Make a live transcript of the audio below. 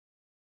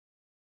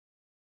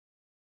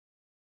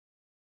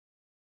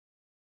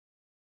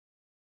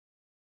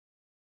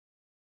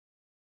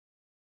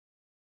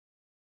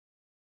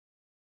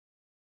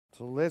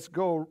So let's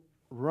go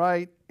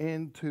right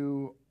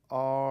into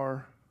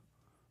our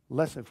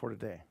lesson for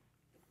today.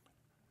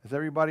 Does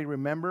everybody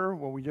remember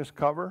what we just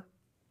covered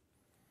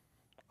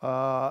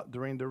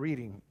during the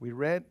reading? We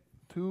read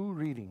 2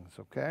 readings,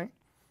 okay?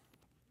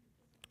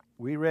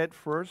 We read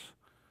first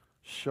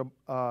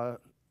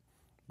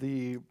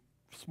the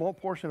small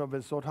portion of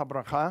Vezot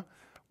HaBracha,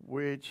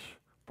 which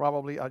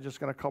probably I'm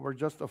just going to cover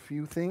just a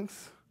few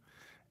things.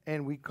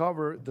 And we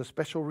cover the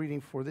special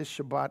reading for this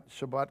Shabbat,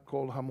 Shabbat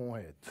Chol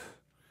HaMoed,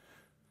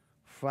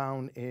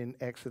 found in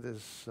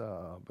Exodus,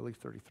 I believe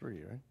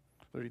 33, right?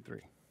 33.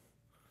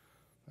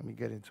 Let me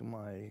get into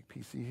my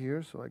PC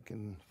here so I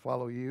can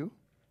follow you.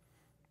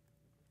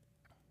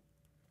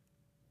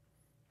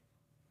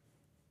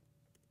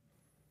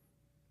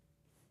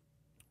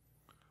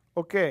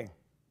 Okay.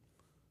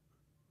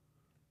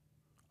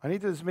 I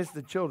need to dismiss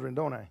the children,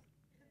 don't I?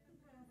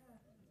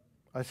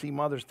 I see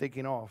mothers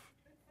taking off.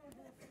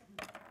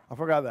 I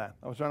forgot that.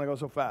 I was trying to go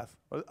so fast.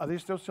 Are there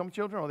still some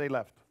children or they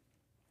left?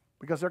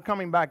 Because they're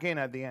coming back in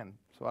at the end,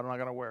 so I'm not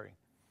going to worry.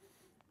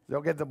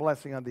 They'll get the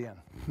blessing at the end.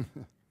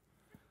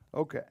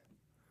 Okay.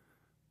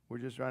 We're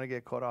just trying to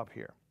get caught up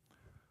here.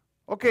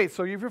 Okay,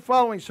 so if you're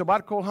following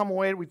Shabbat Chol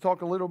HaMoed, we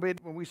talked a little bit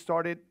when we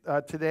started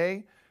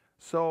today.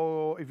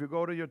 So if you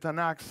go to your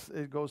Tanakhs,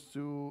 it goes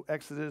to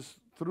Exodus,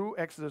 through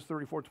Exodus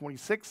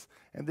 34:26,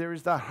 and there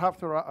is the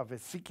Haftarah of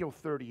Ezekiel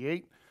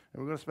 38,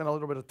 and we're going to spend a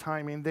little bit of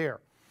time in there.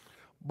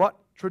 But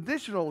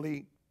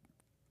traditionally,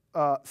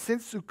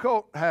 since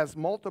Sukkot has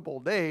multiple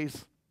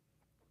days,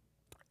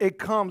 it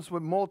comes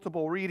with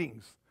multiple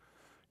readings.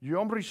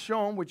 Yom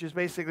Rishon, which is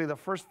basically the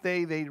first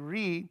day they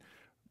read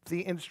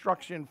the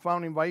instruction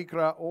found in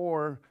Vayikra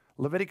or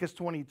Leviticus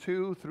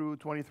 22 through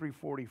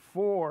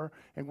 23:44,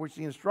 in which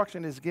the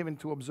instruction is given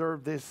to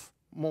observe this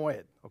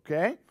Moed,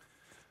 okay?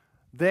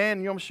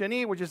 Then Yom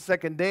Sheni, which is the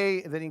second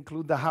day, that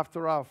include the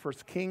Haftarah of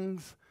 1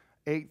 Kings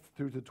 8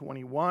 through to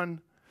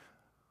 21.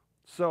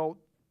 So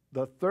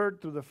the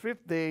third through the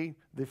fifth day,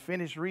 they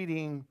finish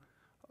reading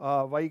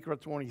Vayikra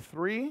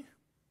 23.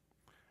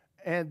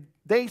 And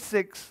day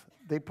 6,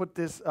 they put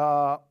this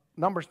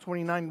Numbers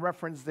 29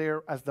 reference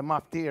there as the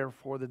maftir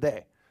for the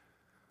day.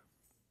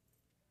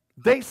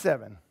 Day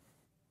 7,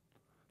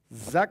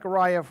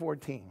 Zechariah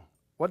 14.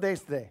 What day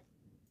is today?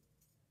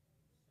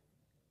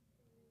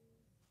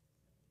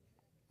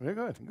 Very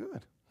good,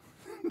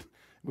 good.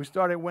 We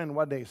started when?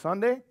 What day?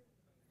 Sunday?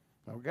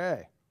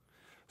 Okay.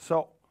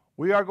 So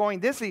we are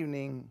going this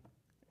evening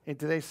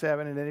into day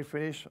 7, and then we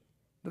finish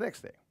the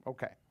next day.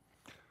 Okay.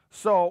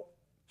 So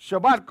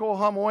Shabbat Chol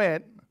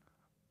HaMoed,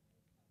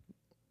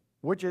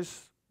 which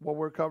is what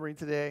we're covering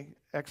today,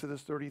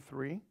 Exodus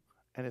 33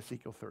 and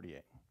Ezekiel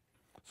 38.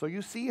 So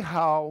you see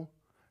how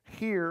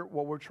here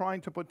what we're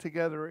trying to put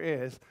together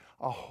is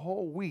a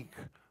whole week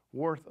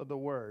worth of the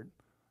word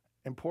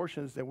and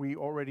portions that we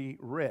already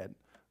read,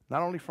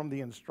 not only from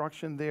the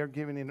instruction there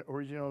given in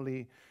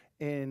originally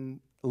in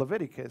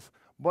Leviticus,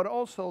 but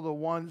also the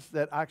ones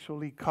that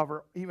actually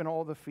cover even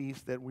all the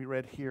feasts that we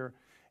read here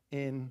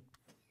in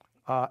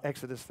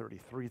Exodus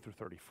 33 through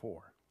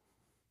 34.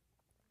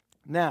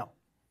 Now,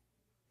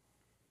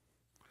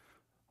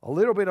 a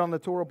little bit on the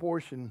Torah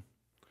portion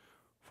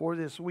for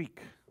this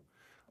week,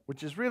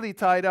 which is really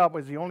tied up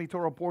as the only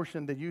Torah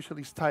portion that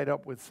usually is tied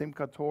up with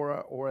Simchat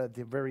Torah or at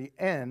the very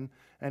end,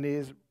 and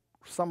is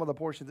some of the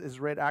portions is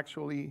read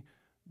actually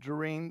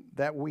during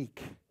that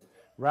week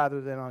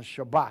rather than on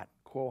Shabbat,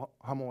 Chol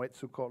HaMoed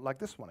Sukkot, like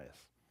this one is.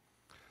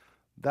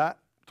 That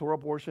Torah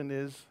portion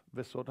is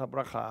Vezot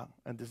HaBracha,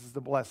 and this is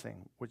the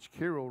blessing, which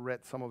Kirill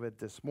read some of it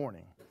this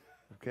morning,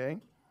 okay?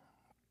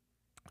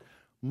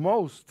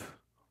 Most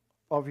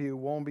of you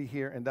won't be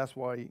here, and that's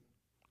why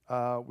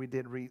we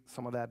did read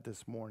some of that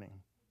this morning.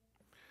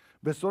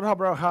 Vezot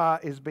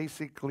HaBracha is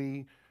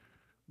basically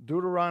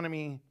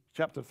Deuteronomy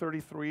chapter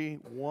 33,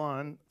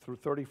 1 through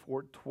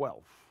 34,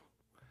 12.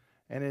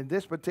 And in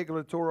this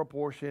particular Torah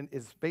portion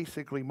is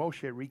basically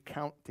Moshe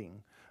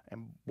recounting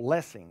and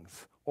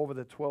blessings over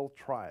the 12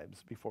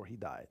 tribes before he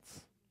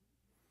dies.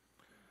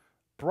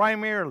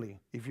 Primarily,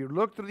 if you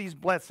look through these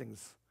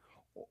blessings,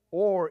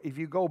 or if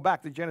you go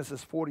back to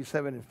Genesis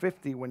 47 and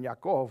 50 when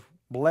Yaakov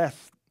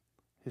blessed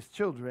his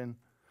children,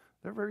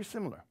 they're very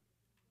similar.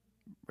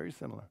 Very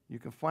similar. You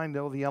can find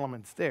all the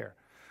elements there.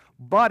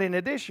 But in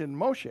addition,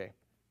 Moshe,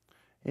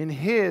 in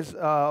his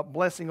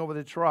blessing over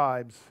the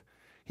tribes,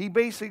 he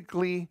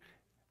basically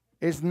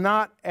is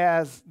not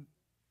as,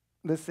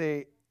 let's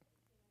say,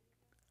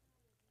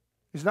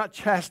 he's not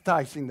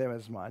chastising them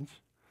as much.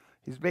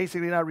 He's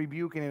basically not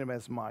rebuking them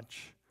as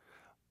much.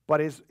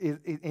 But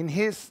in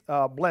his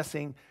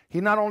blessing, he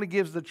not only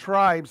gives the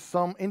tribes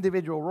some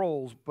individual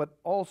roles, but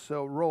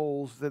also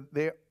roles that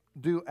they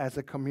do as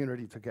a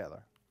community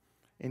together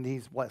in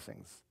these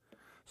blessings.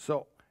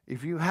 So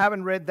if you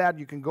haven't read that,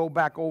 you can go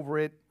back over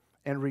it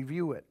and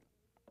review it.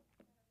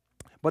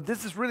 But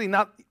this is really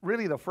not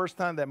really the first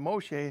time that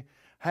Moshe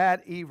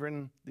had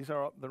even, these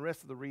are the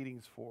rest of the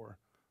readings for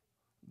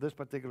this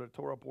particular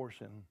Torah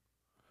portion.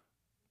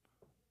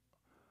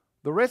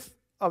 The rest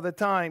of the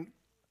time,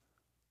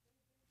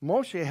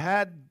 Moshe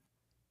had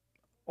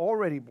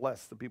already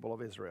blessed the people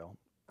of Israel,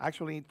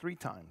 actually 3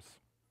 times.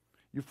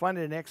 You find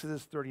it in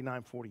Exodus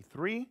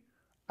 39:43,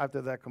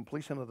 after the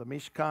completion of the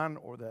Mishkan,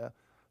 or the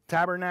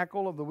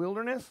tabernacle of the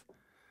wilderness.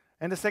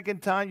 And the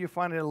second time you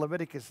find it in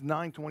Leviticus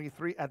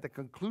 9:23, at the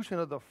conclusion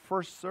of the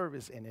first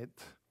service in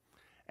it,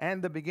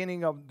 and the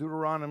beginning of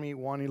Deuteronomy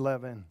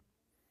 1:11,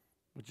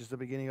 which is the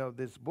beginning of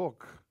this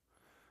book,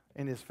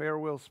 in his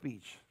farewell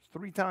speech.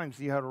 3 times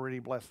he had already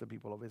blessed the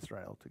people of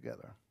Israel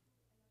together.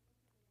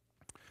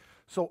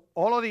 So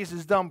all of this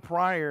is done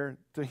prior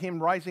to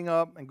him rising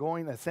up and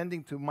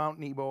ascending to Mount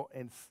Nebo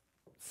and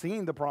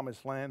seeing the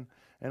promised land,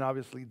 and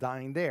obviously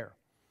dying there.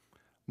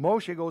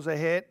 Moshe goes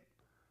ahead,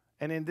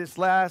 and in this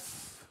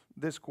last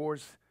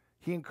discourse,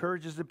 he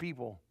encourages the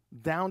people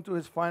down to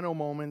his final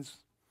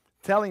moments,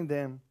 telling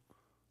them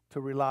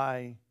to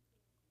rely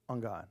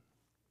on God.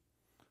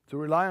 To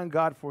rely on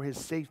God for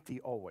his safety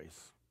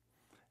always.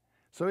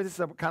 So it is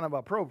kind of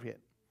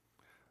appropriate.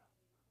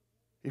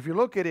 If you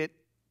look at it,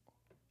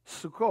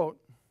 Sukkot,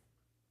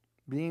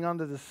 being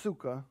under the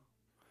sukkah,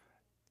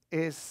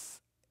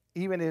 is,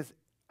 even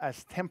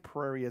as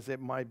temporary as it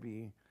might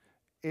be,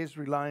 is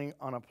relying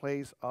on a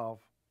place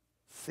of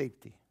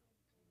safety.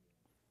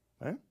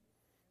 Right?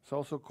 It's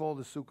also called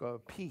the sukkah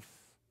of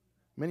peace.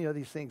 Many of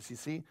these things, you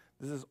see,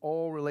 this is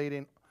all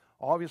relating.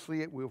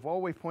 Obviously, we've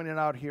always pointed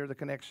out here the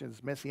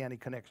connections, messianic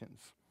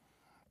connections.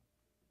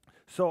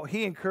 So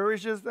he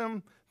encourages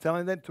them,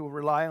 telling them to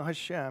rely on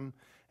Hashem.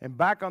 And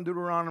back on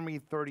Deuteronomy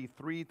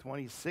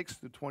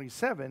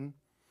 33:26-27,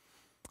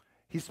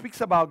 he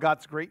speaks about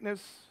God's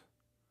greatness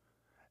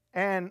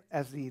and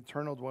as the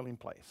eternal dwelling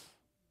place.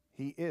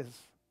 He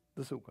is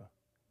the sukkah.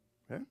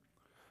 Okay?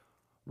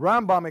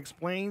 Rambam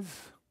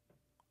explains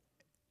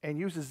and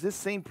uses this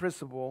same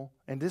principle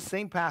and this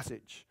same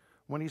passage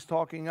when he's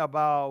talking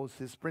about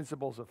his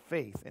principles of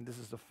faith. And this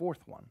is the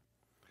 4th one,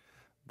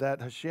 that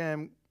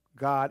Hashem,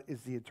 God,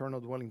 is the eternal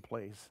dwelling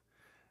place.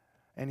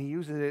 And he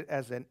uses it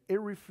as an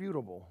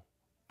irrefutable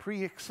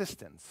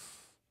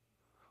pre-existence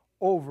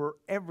over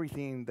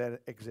everything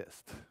that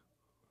exists.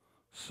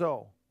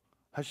 So,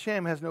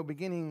 Hashem has no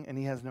beginning and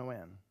he has no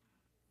end.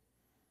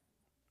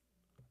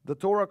 The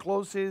Torah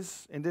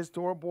closes in this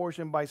Torah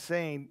portion by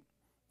saying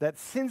that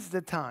since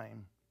the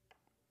time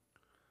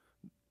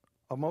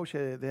of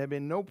Moshe, there had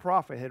been no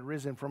prophet had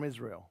risen from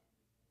Israel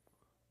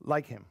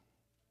like him,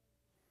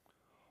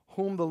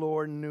 whom the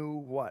Lord knew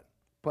what?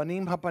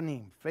 Panim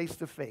hapanim, face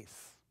to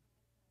face.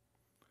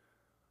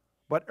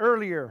 But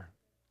earlier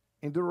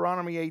in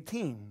Deuteronomy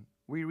 18,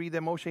 we read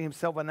that Moshe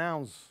himself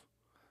announced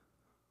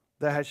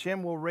that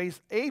Hashem will raise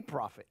a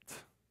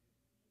prophet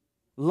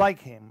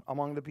like him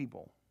among the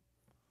people.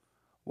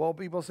 Well,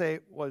 people say,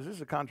 well, is this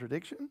a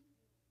contradiction?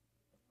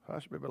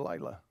 Hush, baby,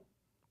 Lila.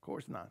 Of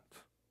course not.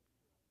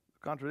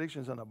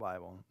 Contradictions in the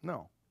Bible.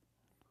 No.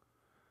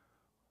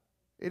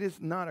 It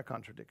is not a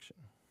contradiction.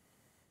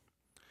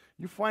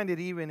 You find it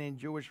even in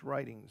Jewish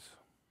writings.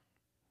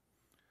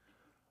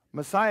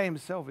 Messiah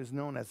himself is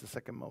known as the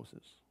second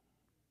Moses.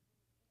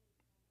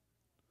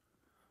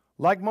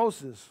 Like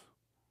Moses,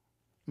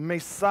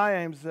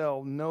 Messiah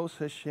himself knows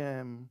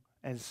Hashem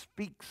and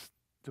speaks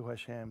to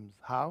Hashem.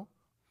 How?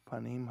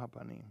 Panim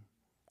hapanim,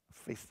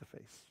 face to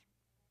face.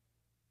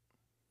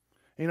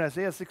 In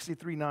Isaiah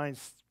 63:9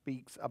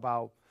 speaks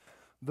about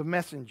the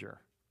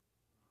messenger.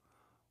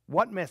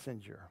 What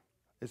messenger?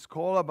 It's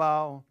called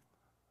about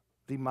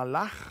the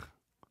Malach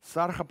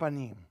Sar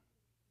Hapanim,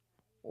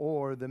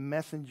 or the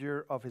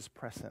messenger of his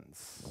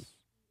presence,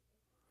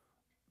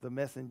 the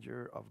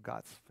messenger of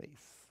God's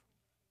face,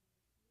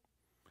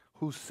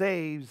 who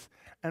saves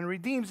and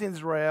redeems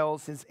Israel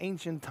since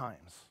ancient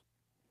times.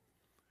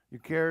 You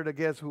care to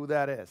guess who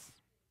that is?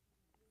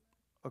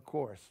 Of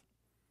course,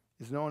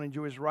 is known in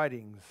Jewish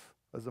writings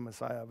as the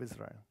Messiah of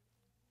Israel.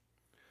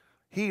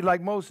 He,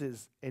 like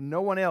Moses and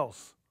no one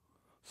else,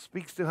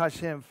 speaks to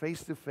Hashem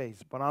face to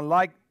face, but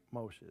unlike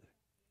Moses,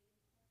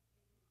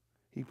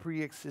 he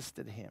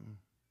pre-existed him.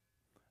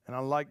 And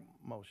unlike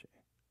Moshe,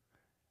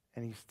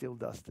 and he still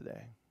does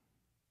today,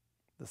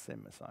 the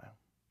same Messiah.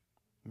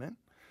 Amen?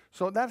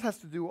 So that has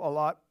to do a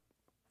lot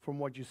from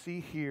what you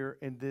see here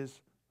in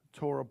this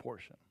Torah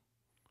portion.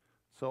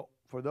 So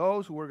for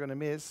those who are going to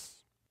miss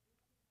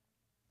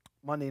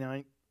Monday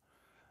night,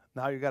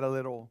 now you got a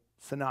little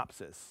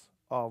synopsis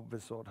of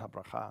Besod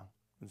HaBracha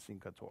and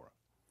Simchat Torah.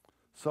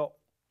 So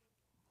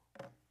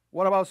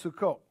what about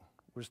Sukkot?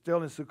 We're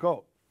still in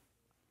Sukkot.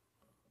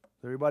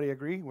 Does everybody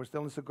agree? We're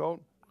still in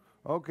Sukkot?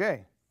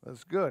 Okay,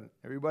 that's good.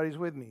 Everybody's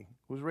with me.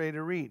 Who's ready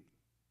to read?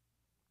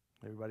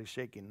 Everybody's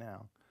shaking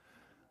now.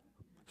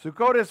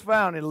 Sukkot is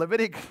found in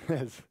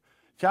Leviticus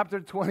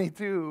chapter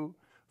 22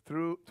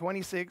 through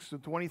 26 to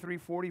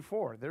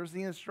 23:44. There's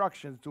the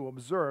instructions to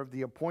observe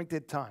the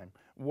appointed time.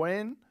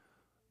 When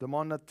the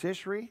month of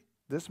Tishri,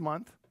 this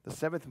month, the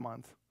 7th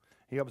month,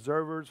 he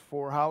observes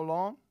for how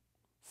long?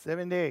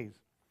 7 days.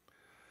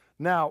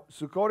 Now,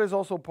 Sukkot is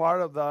also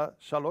part of the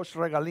Shalosh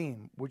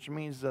Regalim, which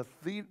means the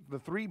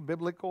three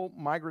biblical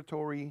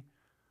migratory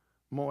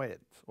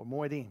moeds, or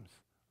moedims,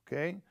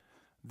 okay?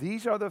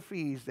 These are the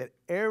feasts that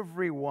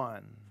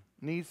everyone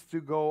needs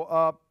to go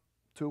up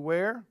to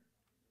where?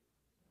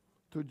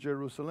 To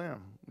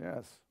Jerusalem.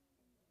 Yes.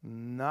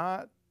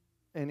 Not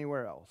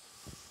anywhere else.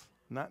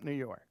 Not New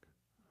York.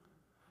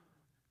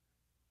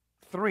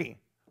 Three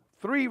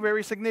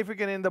very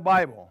significant in the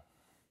Bible.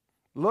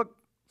 Look,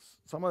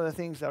 some of the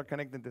things that are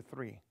connected to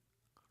three.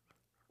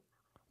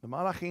 The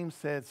Malachim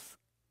says,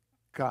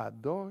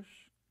 Kadosh,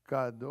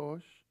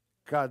 Kadosh,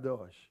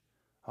 Kadosh.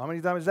 How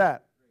many times is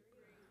that?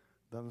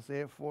 Doesn't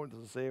say it 4,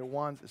 doesn't say it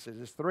once. It says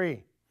it's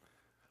 3.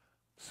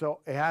 So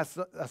it has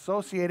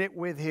associated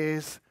with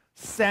his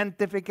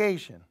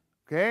sanctification.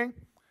 Okay?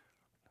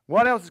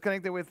 What else is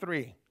connected with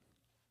 3?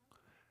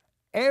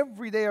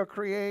 Every day of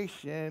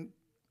creation,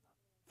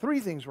 3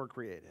 things were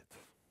created.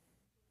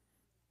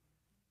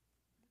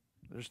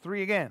 There's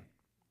 3 again.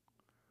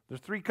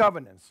 There's 3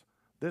 covenants.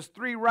 There's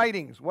 3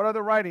 writings. What are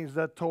the writings?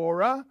 The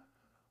Torah,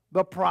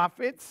 the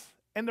prophets,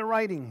 and the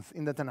writings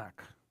in the Tanakh.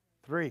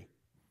 3.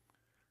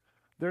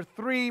 There are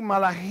 3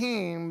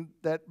 Malachim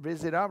that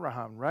visit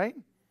Abraham, right?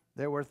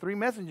 There were 3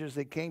 messengers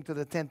that came to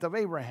the tent of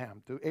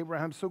Abraham, to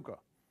Abraham's sukkah.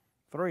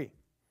 3.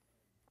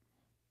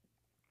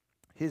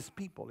 His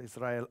people,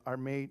 Israel, are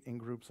made in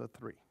groups of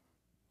 3.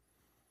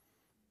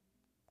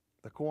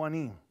 The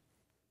Kohanim,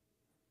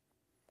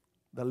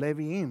 the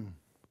Nevi'im,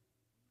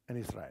 and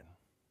Israel.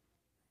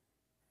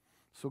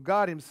 So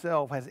God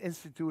himself has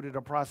instituted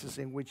a process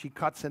in which he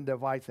cuts and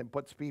divides and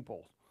puts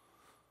people.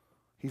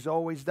 He's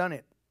always done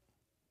it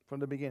from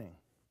the beginning.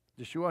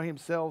 Yeshua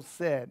himself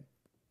said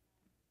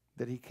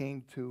that he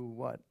came to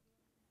what?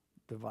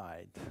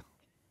 Divide.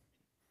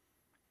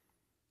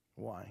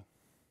 Why?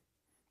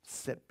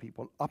 Set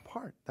people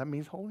apart. That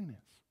means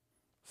holiness.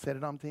 Set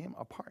it unto him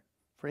apart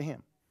for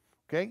him.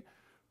 Okay?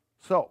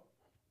 So,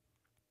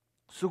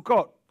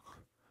 Sukkot.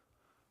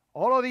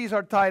 All of these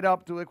are tied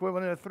up to the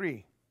equivalent of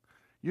 3.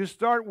 You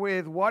start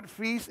with what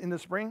feast in the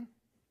spring?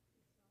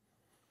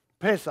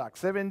 Pesach,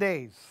 7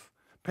 days.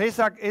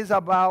 Pesach is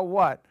about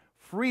what?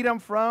 Freedom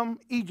from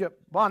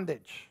Egypt,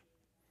 bondage.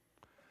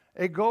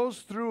 It goes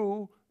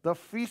through the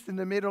feast in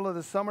the middle of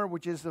the summer,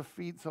 which is the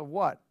feast of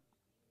what?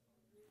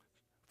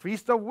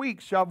 Feast of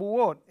Weeks,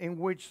 Shavuot, in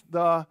which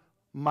the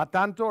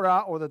Matan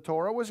Torah, or the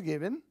Torah, was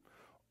given.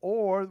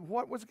 Or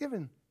what was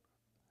given?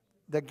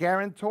 The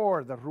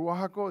guarantor, the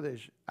Ruach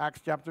HaKodesh,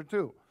 Acts chapter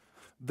 2.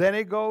 Then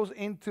it goes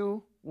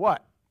into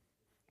what?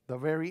 The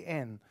very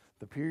end.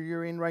 The period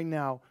you're in right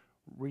now.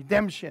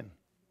 Redemption.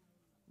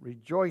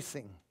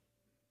 Rejoicing.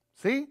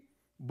 See?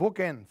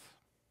 Bookends.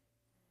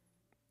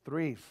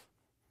 3s.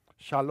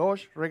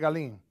 Shalosh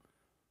regalim.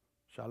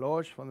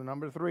 Shalosh from the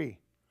number 3.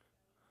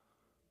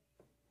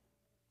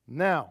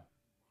 Now,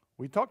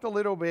 we talked a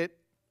little bit,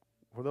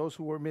 for those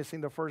who were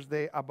missing the first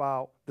day,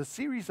 about the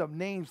series of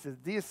names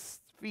that this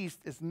feast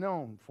is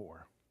known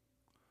for.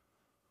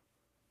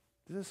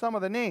 These are some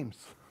of the names.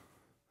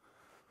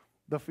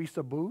 The Feast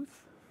of Booths,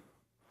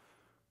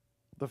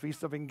 the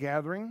Feast of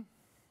Ingathering,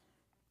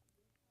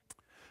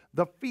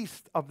 the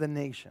Feast of the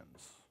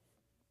Nations,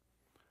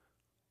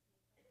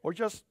 or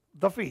just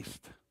the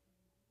feast.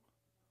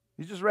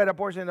 You just read a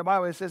portion in the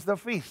Bible, it says the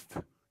feast.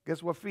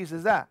 Guess what feast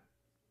is that?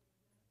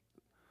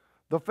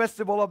 The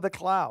Festival of the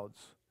Clouds,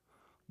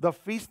 the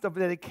Feast of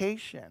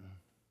Dedication,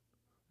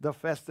 the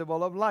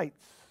Festival of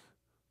Lights,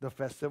 the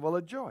Festival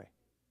of Joy,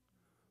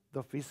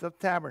 the Feast of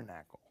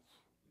Tabernacles.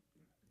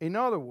 In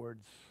other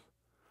words,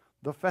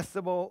 the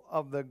Festival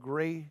of the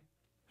Great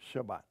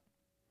Shabbat.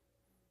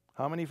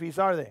 How many feasts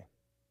are there?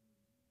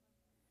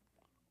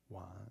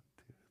 1,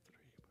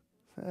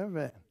 2, 3,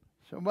 7.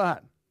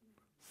 Shabbat.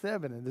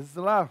 7, and this is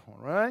the last one,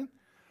 right?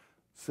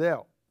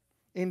 So,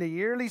 in the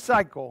yearly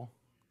cycle,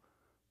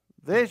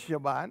 this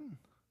Shabbat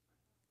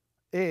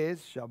is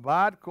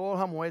Shabbat Chol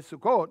HaMoed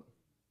Sukkot.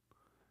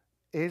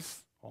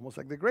 Is almost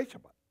like the Great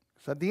Shabbat.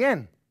 It's at the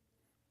end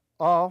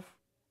of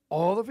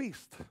all the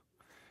feasts.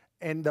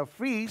 And the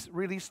feast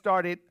really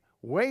started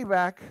way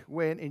back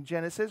when in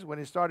Genesis, when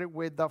it started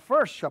with the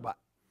first Shabbat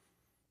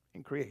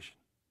in creation.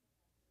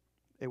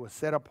 It was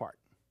set apart.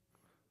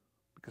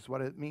 Because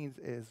what it means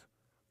is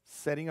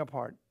setting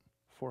apart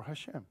for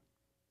Hashem.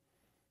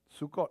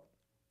 Sukkot.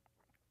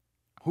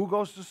 Who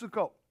goes to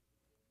Sukkot?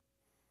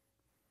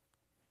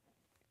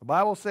 The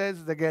Bible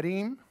says the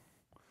Gerim.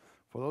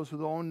 For those who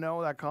don't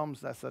know,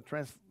 that's a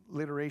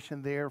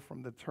transliteration there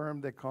from the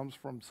term that comes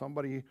from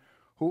somebody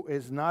who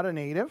is not a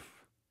native,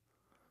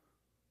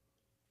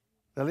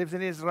 that lives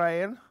in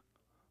Israel,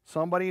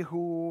 somebody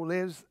who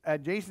lives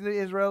adjacent to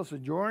Israel,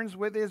 sojourns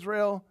with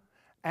Israel,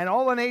 and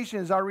all the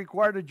nations are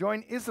required to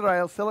join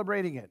Israel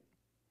celebrating it.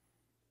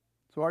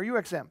 So are you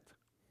exempt?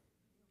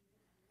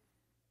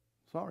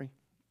 Sorry,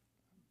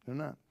 you're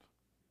not.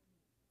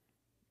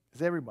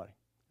 It's everybody.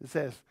 It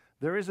says,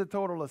 there is a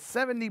total of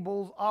 70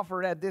 bulls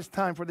offered at this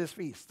time for this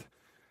feast.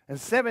 And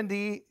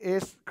 70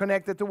 is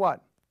connected to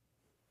what?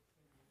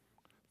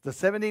 The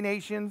 70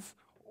 nations,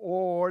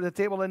 or the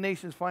table of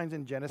nations finds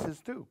in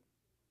Genesis 2.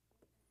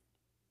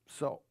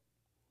 So,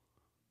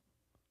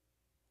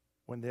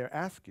 when they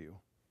ask you,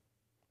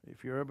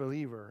 if you're a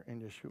believer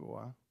in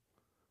Yeshua,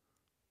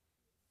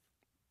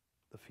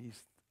 the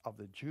feast of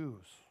the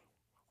Jews,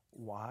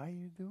 why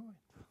you do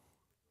it.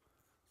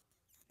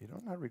 You're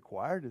not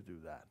required to do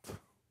that.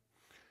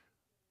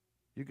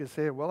 You can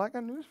say, well, I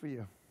got news for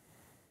you.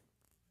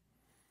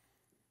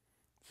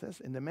 It says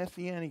in the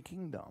Messianic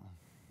kingdom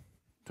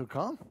to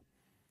come,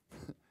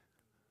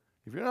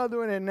 if you're not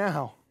doing it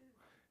now,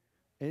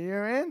 and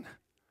you're in,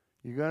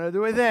 you're going to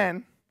do it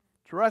then.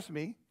 Trust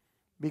me,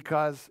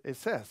 because it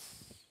says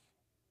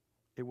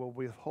it will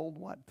withhold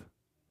what?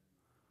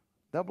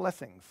 The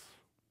blessings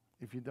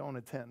if you don't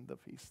attend the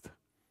feast.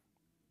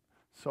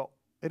 So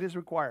it is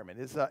requirement.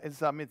 It's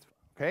a mitzvah,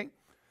 okay?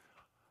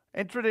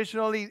 And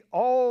traditionally,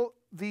 all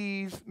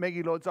these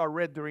Megillot are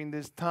read during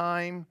this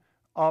time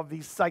of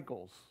these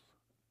cycles,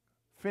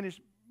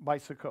 finished by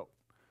Sukkot.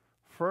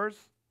 First,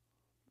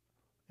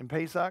 in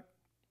Pesach,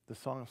 the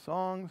Song of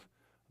Songs,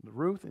 the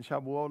Ruth and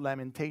Shavuot,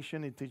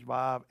 Lamentation, and Tisha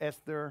B'Av,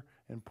 Esther,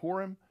 and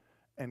Purim,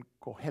 and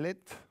Kohelet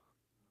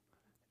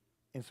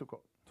in Sukkot.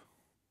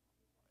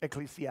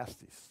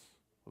 Ecclesiastes,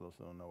 for those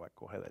who don't know what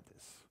Kohelet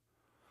is.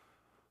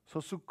 So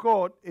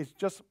Sukkot is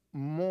just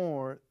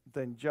more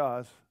than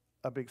just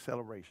a big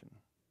celebration.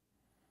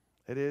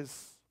 It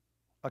is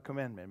a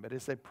commandment, but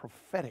it's a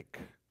prophetic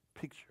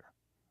picture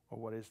of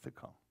what is to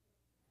come.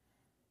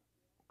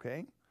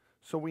 Okay?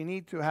 So we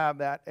need to have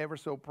that ever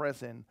so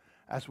present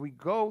as we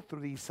go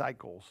through these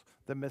cycles.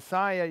 The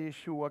Messiah,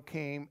 Yeshua,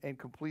 came and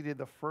completed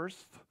the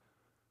first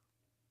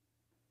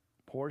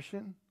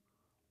portion,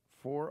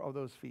 4 of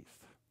those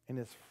feasts, in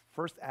his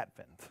first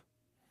advent.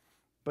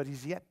 But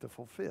he's yet to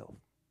fulfill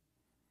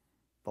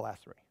the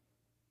last 3.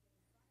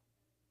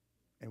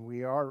 And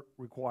we are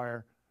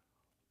required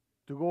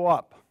to go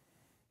up.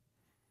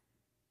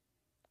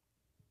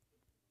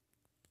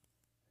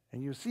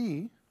 And you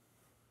see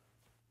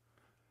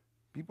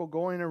people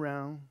going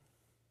around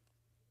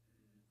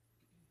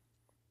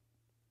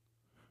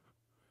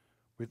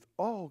with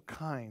all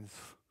kinds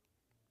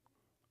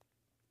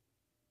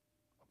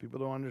of people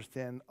don't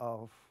understand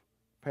of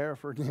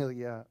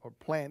paraphernalia or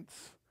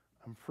plants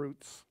and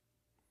fruits.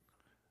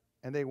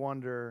 And they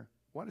wonder,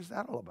 what is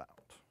that all about?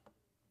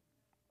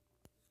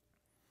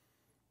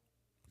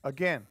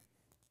 Again,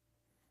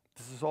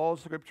 this is all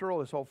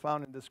scriptural. It's all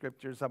found in the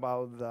scriptures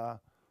about the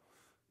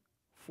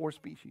 4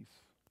 species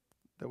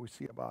that we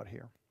see about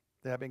here.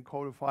 They have been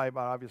codified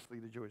by, obviously,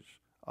 the Jewish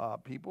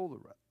people, the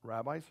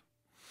rabbis.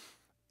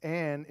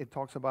 And it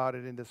talks about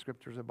it in the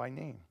scriptures by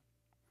name.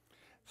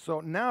 So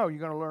now you're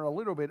going to learn a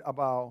little bit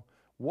about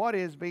what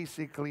is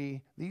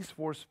basically these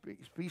 4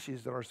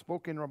 species that are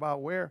spoken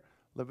about where?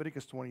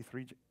 Leviticus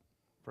 23,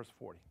 verse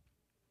 40.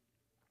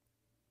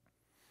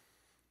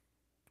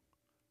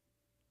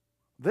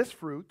 This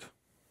fruit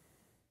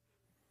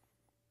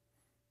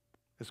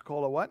is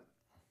called a what?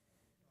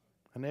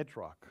 An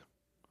etrog.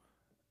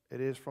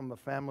 It is from the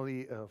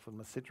family, from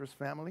the citrus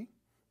family.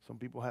 Some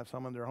people have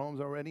some in their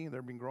homes already.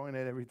 They've been growing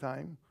it every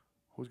time.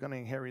 Who's going to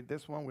inherit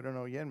this one? We don't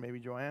know yet. Maybe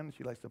Joanne.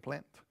 She likes to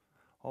plant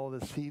all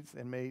the seeds,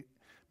 and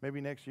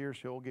maybe next year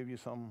she'll give you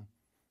some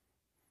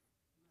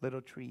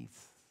little trees.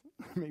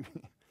 Maybe.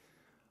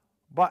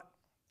 But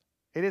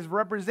it is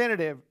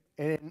representative,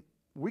 and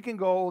we can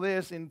go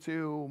this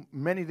into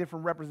many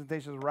different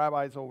representations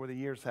rabbis over the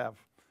years have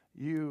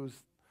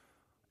used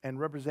and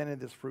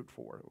represented this fruit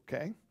for,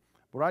 okay?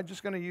 But I'm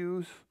just going to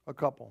use a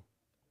couple.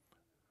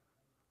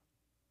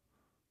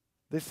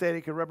 This said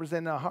it could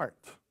represent a heart.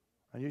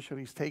 And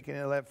usually it's taken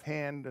in the left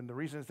hand, and the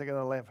reason it's taken in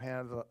the left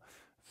hand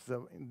is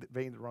the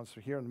vein that runs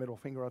through here and the middle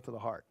finger out to the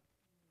heart.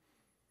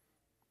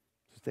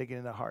 It's taken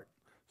in the heart.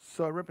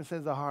 So it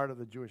represents the heart of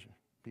the Jewish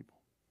people.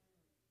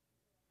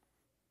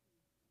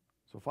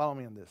 So follow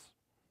me on this.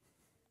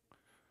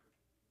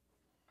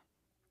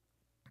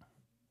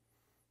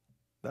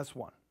 That's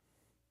one.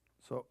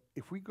 So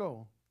if we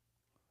go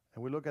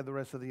and we look at the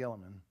rest of the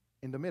element,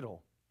 in the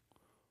middle,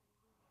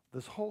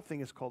 this whole thing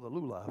is called a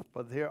lulav,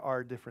 but there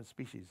are different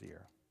species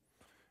here.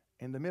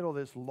 In the middle,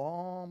 this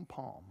long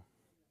palm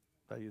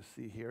that you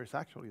see here is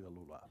actually the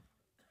lulav,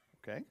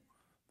 okay?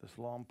 This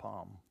long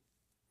palm.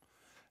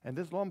 And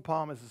this long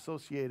palm is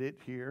associated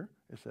here,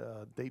 it's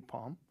a date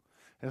palm,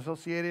 and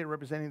associated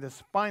representing the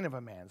spine of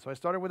a man. So I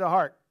started with the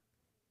heart.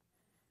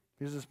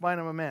 Here's the spine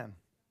of a man,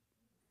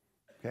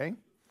 okay?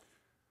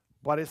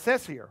 But it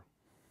says here,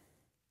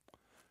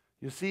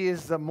 you see,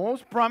 it's the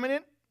most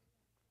prominent,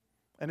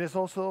 and it's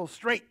also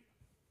straight.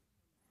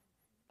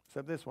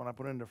 Except this one, I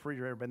put it in the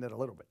refrigerator, bend it a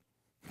little bit.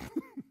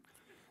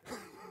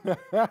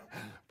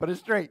 But it's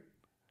straight.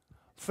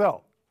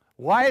 So,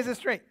 why is it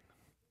straight?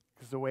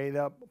 Because the way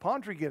the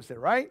palm tree gives it,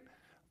 right?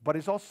 But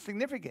it's also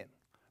significant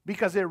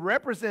because it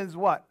represents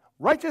what?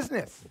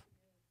 Righteousness.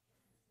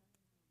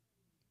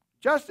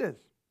 Justice.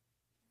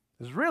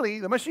 It's really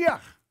the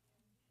Mashiach.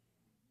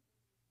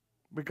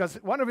 Because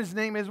one of his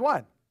name is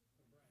what?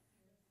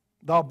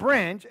 The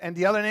branch, and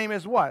the other name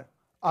is what?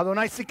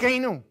 Adonai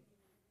Sikenu.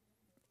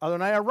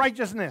 Adonai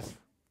righteousness.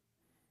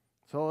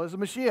 So it's a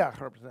Mashiach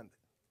represented.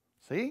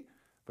 See?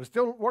 But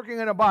still working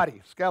in a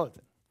body,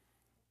 skeleton.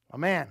 A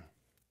man.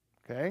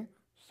 Okay?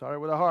 Started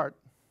with a heart.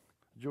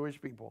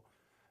 Jewish people.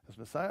 Is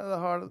Messiah the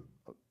heart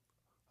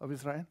of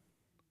Israel?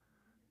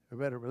 You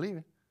better believe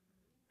it.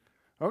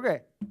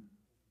 Okay.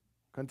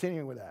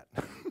 Continuing with that.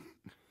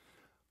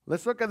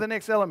 Let's look at the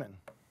next element.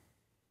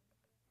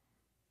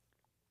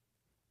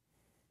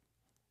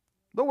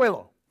 The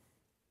willow.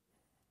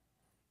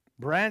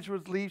 Branch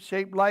with leaves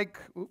shaped like,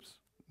 oops,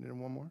 need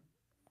one more.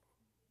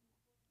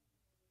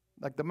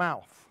 Like the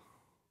mouth.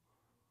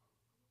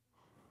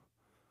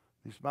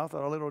 These mouths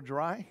are a little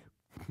dry.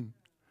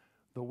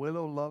 The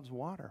willow loves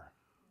water,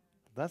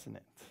 doesn't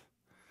it?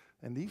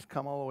 And these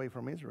come all the way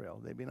from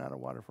Israel. They've been out of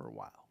water for a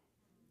while.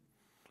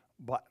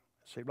 But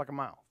shaped like a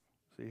mouth.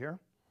 See here?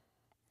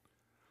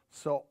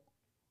 So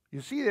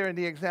you see there in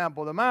the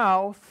example, the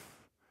mouth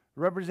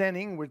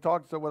representing, we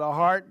talked with a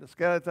heart, the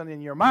skeleton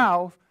in your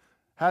mouth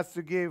has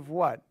to give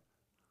what?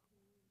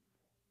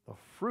 The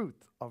fruit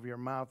of your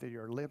mouth and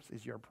your lips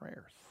is your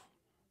prayers.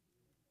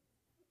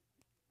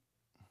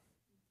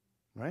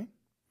 Right?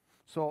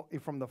 So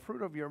if from the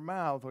fruit of your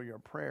mouth or your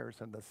prayers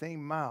and the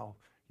same mouth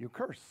you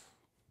curse,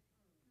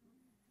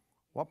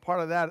 what part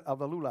of that, of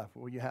the lulav,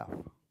 will you have?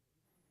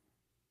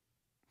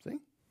 See?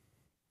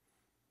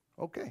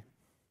 Okay.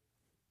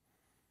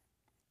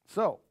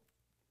 So,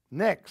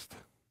 next,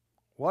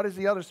 what is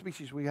the other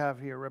species we have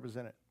here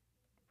represented?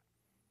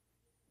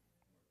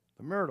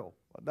 The myrtle,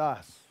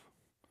 adas.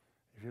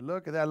 If you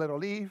look at that little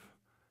leaf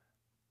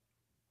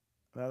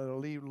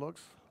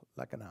looks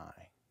like an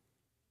eye.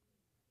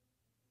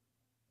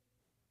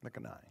 Like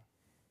an eye.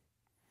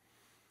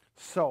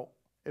 So,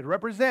 it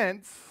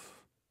represents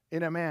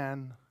in a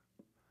man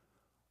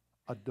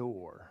a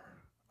door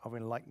of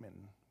enlightenment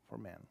for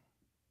man.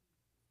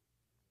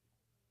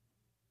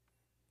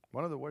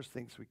 One of the worst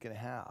things we can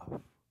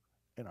have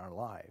in our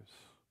lives,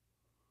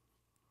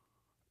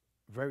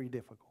 very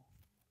difficult,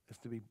 is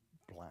to be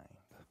blind.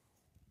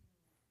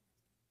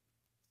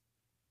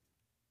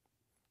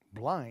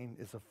 Blind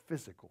is a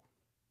physical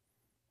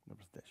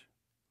representation.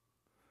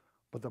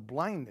 But the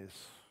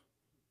blindness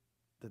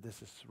that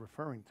this is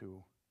referring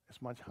to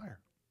is much higher.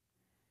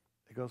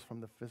 It goes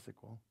from the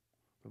physical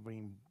to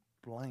being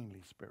blindly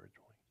spiritually.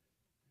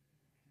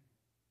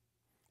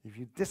 If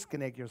you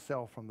disconnect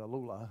yourself from the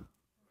lula,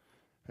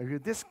 if you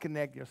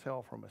disconnect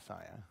yourself from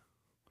Messiah,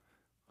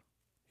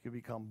 you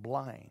become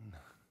blind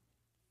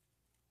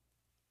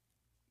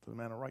to the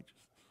man of righteousness.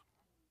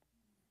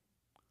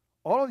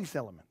 All of these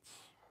elements,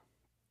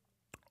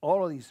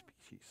 all of these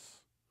species,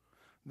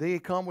 they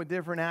come with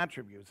different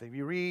attributes. If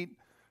you read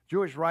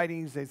Jewish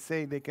writings, they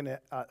say they can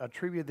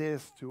attribute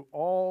this to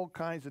all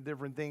kinds of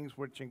different things,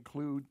 which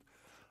include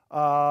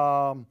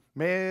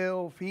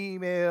male,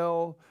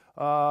 female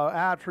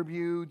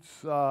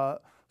attributes.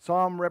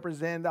 Some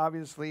represent,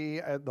 obviously,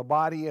 the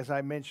body, as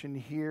I mentioned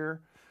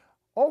here.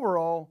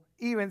 Overall,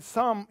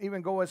 some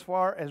even go as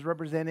far as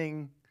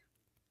representing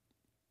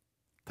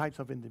types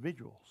of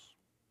individuals,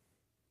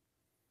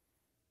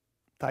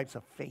 types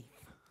of faith.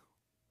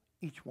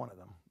 Each one of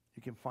them,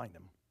 you can find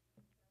them.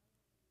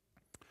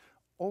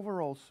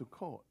 Overall,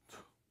 Sukkot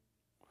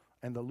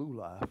and the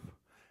lulav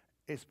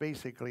is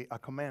basically a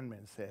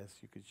commandment, says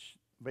you could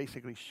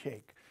basically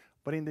shake.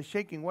 But in the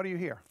shaking, what do you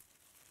hear?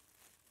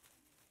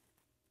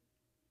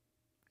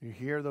 You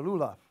hear the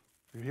lulav.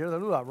 You hear the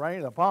lulav,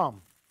 right? The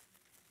palm.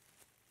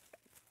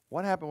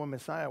 What happened when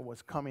Messiah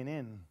was coming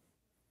in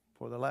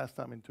for the last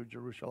time into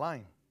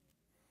Jerusalem?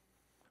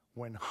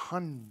 When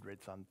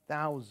hundreds and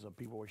thousands of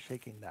people were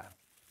shaking that.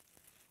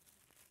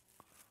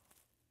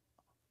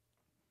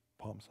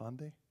 Palm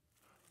Sunday?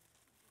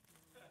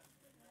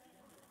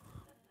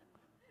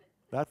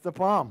 That's the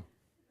palm.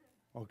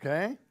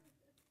 Okay?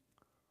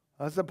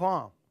 That's the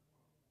palm.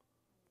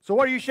 So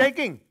what are you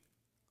shaking?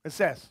 It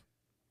says.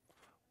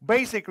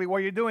 Basically, what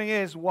you're doing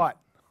is what?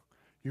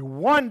 You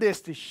want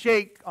this to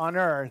shake on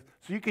earth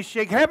so you can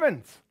shake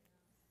heavens.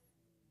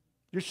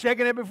 You're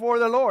shaking it before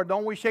the Lord.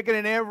 Don't we shake it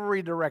in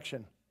every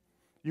direction?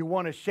 You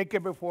want to shake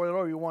it before the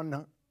Lord. You want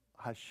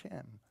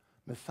Hashem,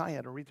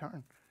 Messiah, to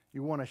return.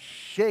 You want to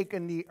shake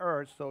in the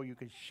earth so you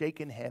can shake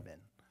in heaven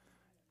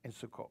in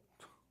Sukkot.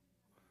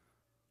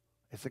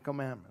 It's a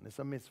commandment. It's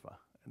a mitzvah.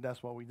 And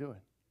that's why we do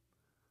it.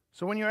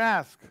 So when you're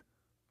asked,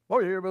 oh,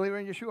 you're a believer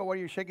in Yeshua, what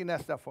are you shaking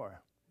that stuff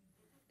for?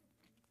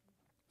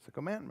 It's a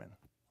commandment.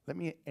 Let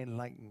me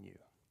enlighten you.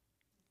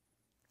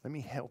 Let me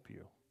help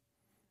you.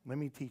 Let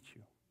me teach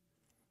you.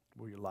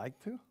 Would you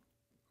like to?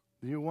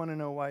 Do you want to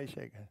know why you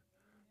shake it?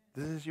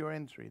 This is your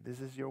entry.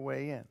 This is your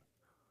way in.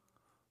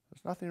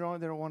 There's nothing wrong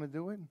if they don't want to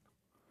do it.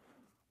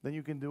 Then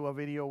you can do a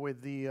video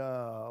with the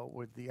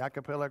a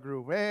cappella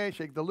group. Hey,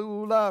 shake the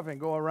lulav, and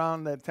go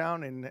around the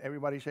town, and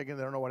everybody's shaking.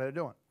 They don't know what they're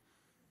doing.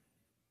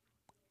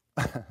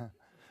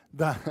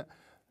 But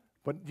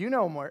you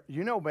know more.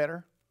 You know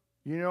better.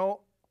 You know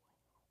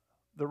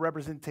the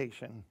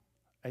representation,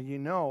 and you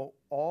know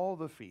all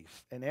the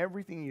feasts, and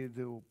everything you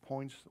do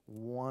points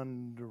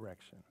one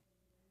direction.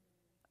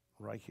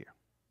 Right here.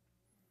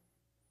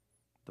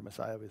 The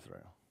Messiah of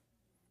Israel.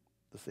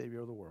 The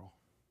Savior of the world.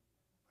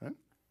 Okay?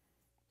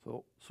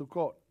 So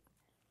Sukkot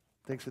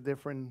takes a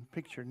different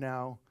picture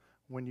now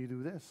when you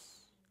do this.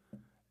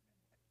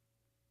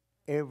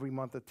 Every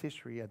month of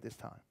Tishri at this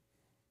time.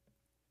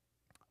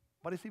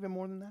 But it's even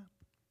more than that.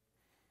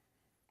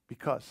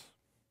 Because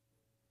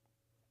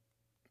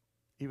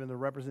even the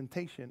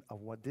representation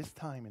of what this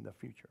time in the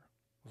future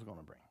was going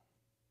to bring.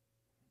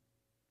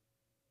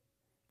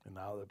 And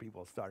now the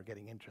people start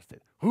getting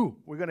interested.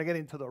 We're going to get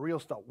into the real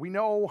stuff. We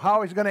know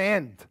how it's going to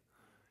end.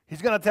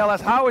 He's going to tell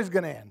us how it's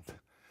going to end.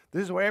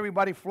 This is where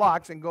everybody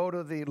flocks and go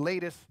to the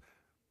latest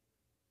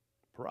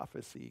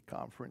prophecy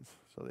conference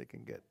so they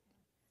can get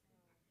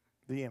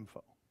the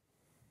info.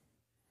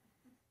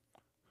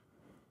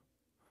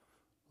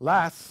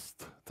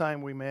 Last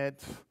time we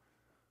met,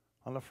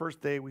 on the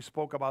first day, we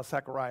spoke about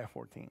Zechariah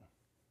 14.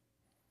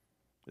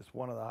 It's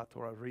one of the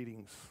Torah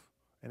readings.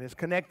 And it's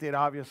connected,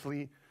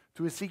 obviously,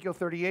 to Ezekiel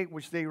 38,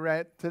 which they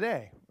read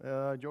today.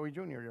 Joey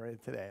Jr. read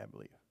it today, I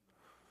believe.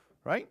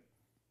 Right?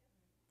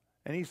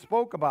 And he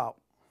spoke about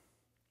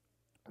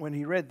when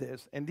he read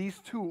this, and these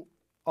two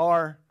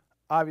are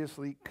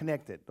obviously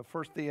connected, the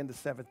first day and the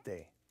seventh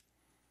day.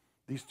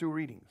 These two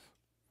readings.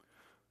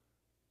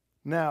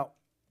 Now,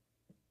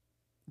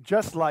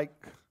 just like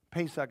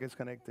Pesach is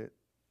connected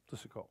to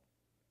Sukkot.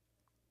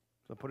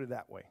 So put it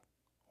that way.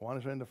 One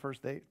is in the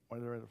first day,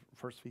 one is in the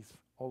first feast,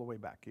 all the way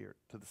back here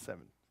to the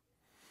seventh.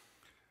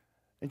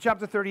 In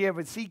chapter 38 of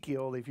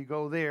Ezekiel, if you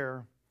go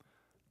there,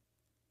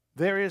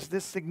 there is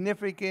this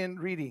significant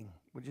reading,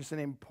 which is an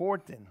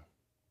important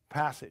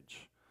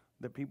passage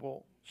that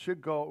people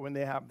should go when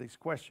they have this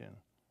question.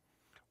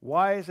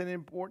 Why is it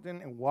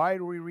important, and why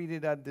do we read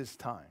it at this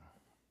time?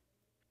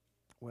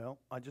 Well,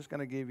 I'm just going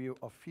to give you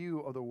a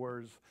few of the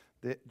words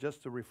that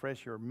just to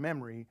refresh your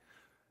memory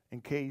in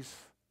case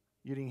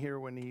you didn't hear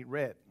when he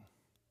read.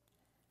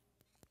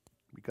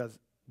 Because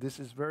this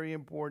is very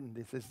important.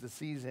 This is the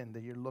season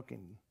that you're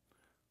looking.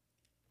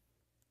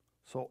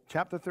 So,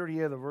 chapter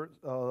 38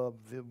 of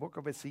the book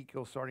of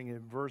Ezekiel, starting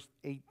in verse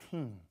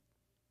 18.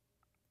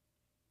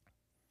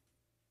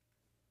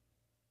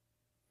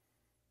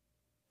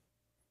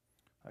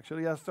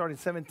 Actually, I started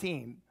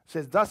 17. It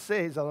says, "Thus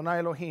says Adonai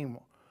Elohim,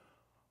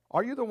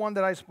 are you the one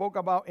that I spoke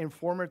about in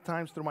former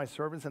times through my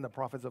servants and the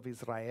prophets of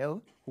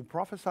Israel, who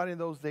prophesied in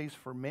those days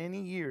for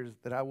many years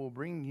that I will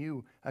bring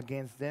you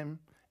against them?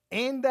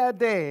 In that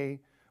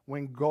day,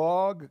 when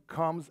Gog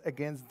comes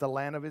against the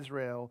land of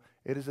Israel,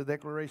 it is a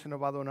declaration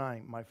of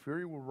Adonai. My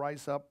fury will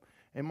rise up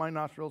in my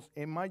nostrils,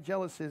 in my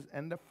jealousies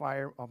and the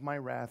fire of my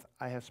wrath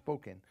I have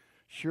spoken.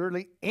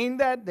 Surely in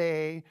that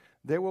day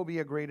there will be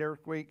a great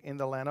earthquake in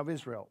the land of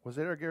Israel." Was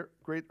there a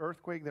great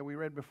earthquake that we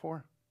read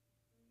before?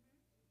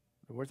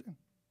 Where's it?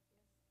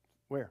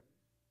 Where?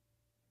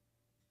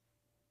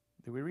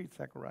 Did we read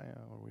Zechariah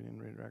or we didn't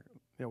read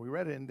it? No, we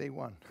read it in day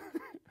one.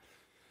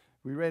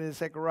 We read it in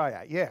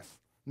Zechariah, yes.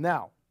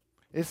 Now,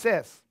 it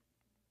says,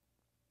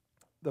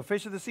 "The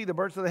fish of the sea, the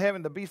birds of the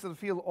heaven, the beasts of the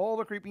field, all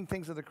the creeping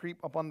things that creep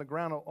upon the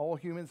ground, all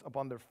humans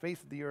upon their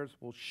face of the earth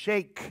will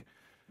shake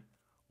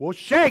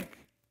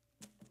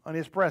on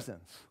his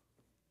presence."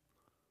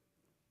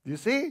 Do you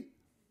see?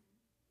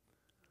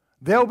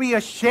 There'll be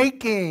a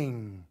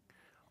shaking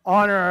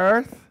on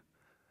earth,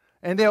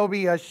 and there'll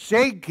be a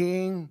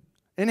shaking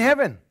in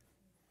heaven.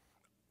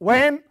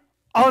 When?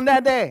 On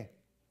that day.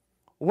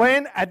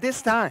 When? At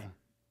this time.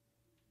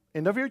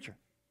 In the future.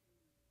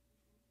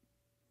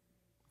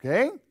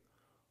 Okay?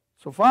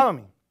 So follow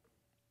me.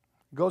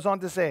 Goes on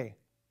to say,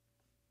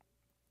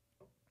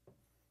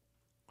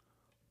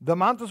 "The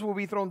mountains will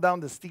be thrown down,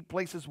 the steep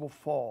places will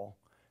fall.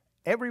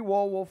 Every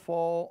wall will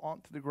fall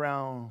onto the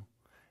ground."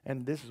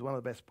 And this is one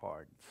of the best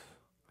parts.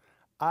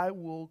 "I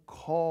will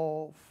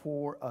call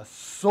for a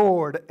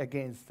sword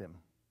against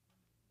him.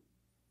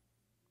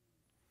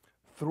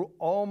 Through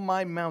all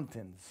my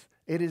mountains,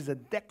 it is a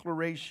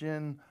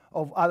declaration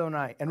of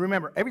Adonai." And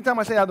remember, every time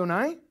I say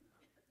Adonai,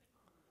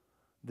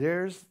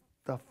 there's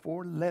the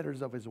 4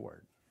 letters of his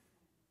word.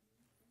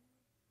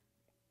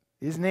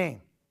 His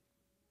name.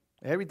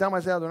 Every time I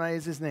say Adonai,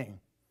 is his name.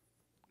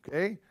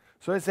 Okay?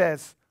 So it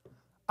says,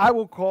 "I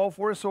will call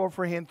for a sword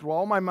for him through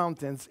all my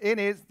mountains. It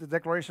is the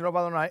declaration of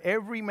Adonai.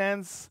 Every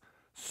man's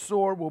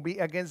sword will be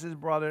against his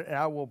brother, and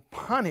I will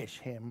punish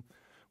him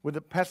with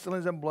the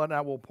pestilence and blood, and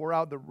I will pour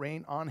out the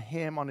rain on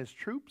him, on his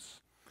troops,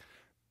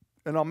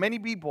 and on many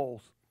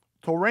peoples,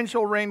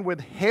 torrential rain with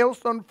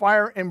hailstone,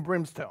 fire, and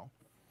brimstone."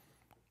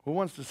 Who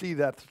wants to see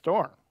that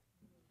storm?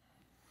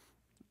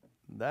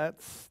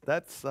 That's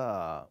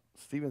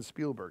Steven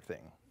Spielberg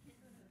thing.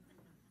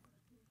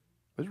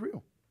 It's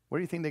real. Where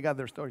do you think they got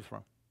their stories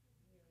from?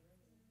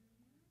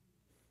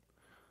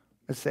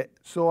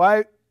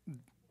 Let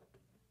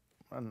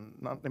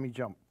me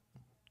jump.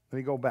 Let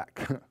me go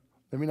back.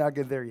 Let me not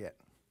get there yet.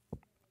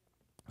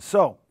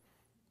 So,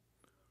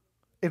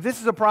 if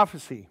this is a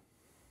prophecy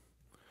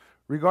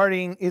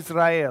regarding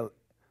Israel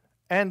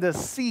and the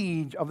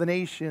siege of the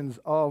nations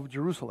of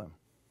Jerusalem,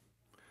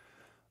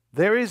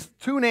 there is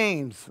 2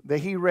 names that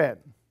he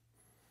read.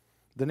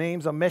 The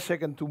names of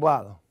Meshech and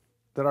Tubal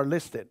that are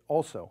listed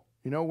also.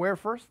 You know where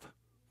first?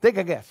 Take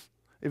a guess.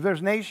 If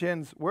there's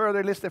nations, where are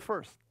they listed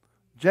first?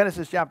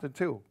 Genesis chapter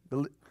 2.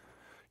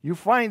 You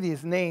find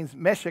these names,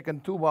 Meshech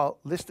and Tubal,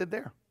 listed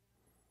there.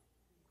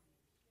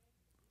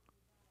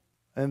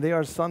 And they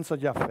are sons of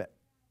Japhet.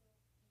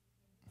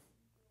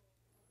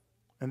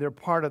 And they're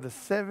part of the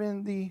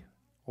 70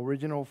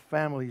 original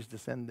families,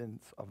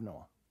 descendants of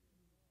Noah.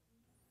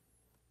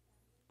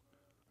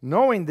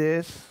 Knowing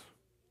this,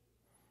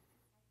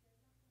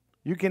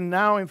 you can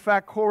now, in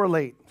fact,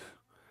 correlate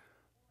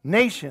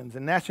nations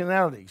and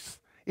nationalities.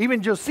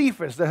 Even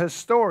Josephus, the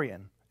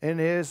historian, in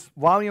his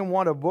volume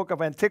 1 of Book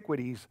of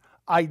Antiquities,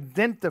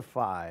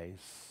 identifies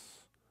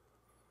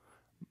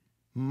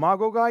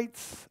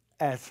Magogites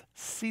as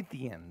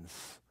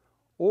Scythians,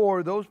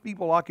 or those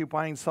people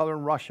occupying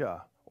southern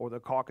Russia or the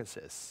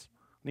Caucasus,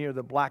 near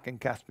the Black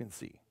and Caspian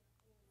Sea.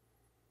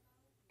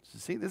 So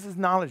see, this is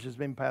knowledge that's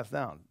been passed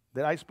down.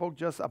 That I spoke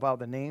just about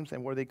the names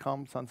and where they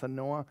come, sons of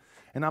Noah,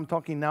 and I'm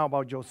talking now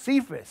about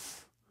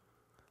Josephus,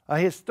 a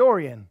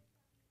historian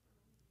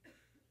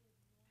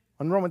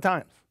on Roman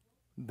times.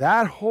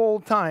 That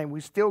whole time,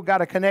 we still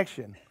got a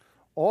connection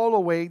all the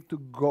way to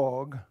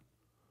Gog,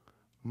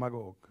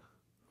 Magog.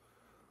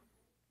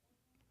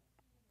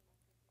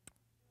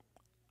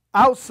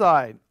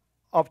 Outside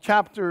of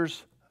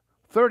chapters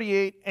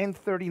 38 and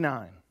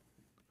 39,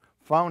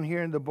 found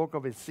here in the book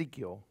of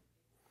Ezekiel,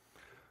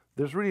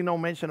 there's really no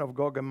mention of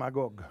Gog and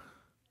Magog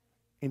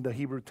in the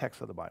Hebrew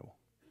text of the Bible.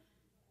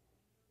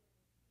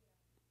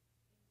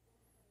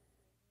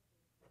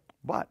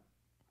 But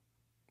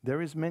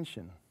there is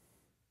mention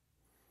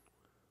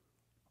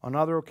on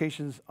other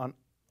occasions on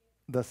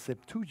the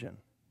Septuagint.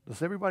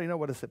 Does everybody know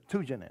what a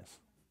Septuagint is?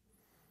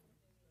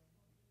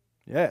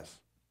 Yes,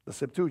 the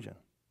Septuagint.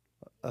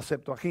 A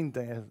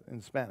Septuaginta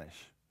in Spanish.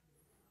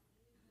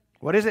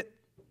 What is it?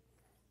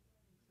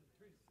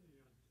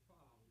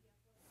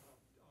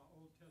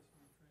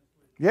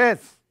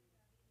 Yes,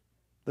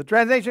 the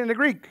translation in the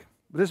Greek.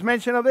 There's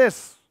mention of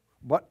this.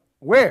 But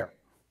where?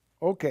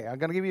 Okay, I'm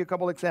going to give you a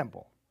couple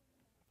examples.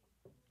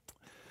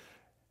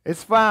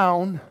 It's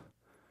found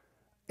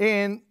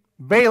in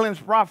Balaam's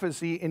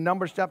prophecy in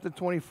Numbers chapter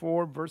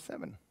 24, verse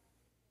 7.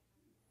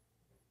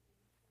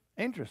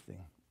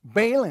 Interesting.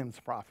 Balaam's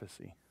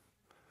prophecy.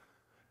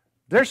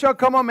 There shall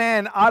come a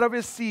man out of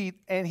his seed,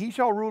 and he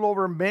shall rule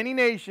over many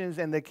nations,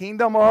 and the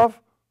kingdom of...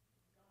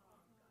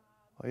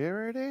 Oh,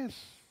 here it is.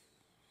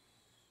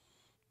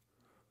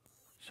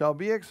 Shall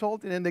be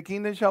exalted, and the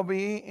kingdom shall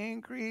be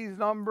increased.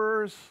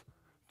 Numbers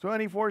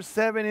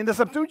 24:7 in the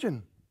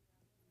Septuagint.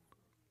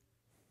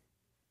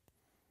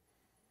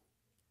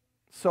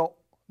 So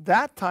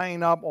that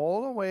tying up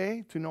all the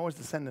way to Noah's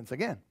descendants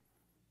again.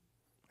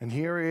 And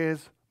here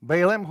is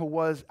Balaam, who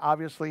was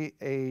obviously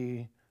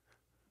a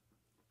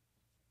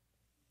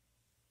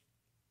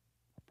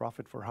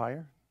prophet for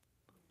hire,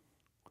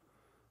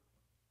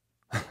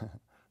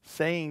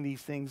 saying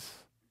these things.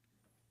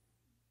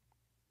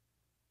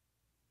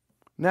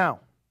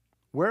 Now,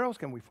 where else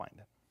can we find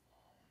it?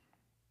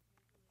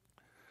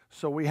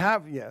 So we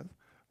have, yes,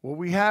 what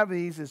we have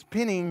these is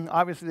pinning,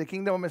 obviously, the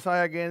kingdom of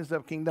Messiah against the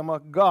kingdom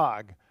of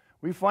Gog.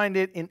 We find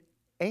it in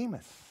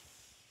Amos,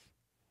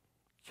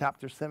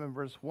 chapter 7,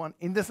 verse 1,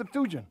 in the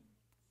Septuagint.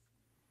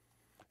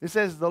 It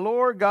says, the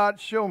Lord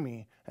God showed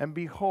me, and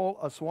behold,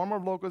 a swarm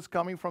of locusts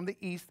coming from the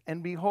east,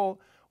 and behold,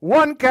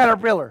 one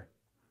caterpillar,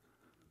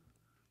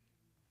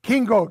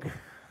 King Gog.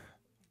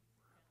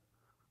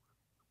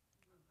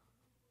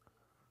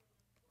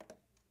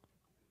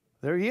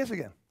 There he is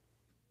again.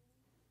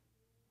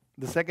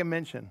 The second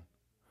mention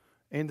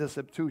in the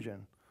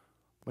Septuagint.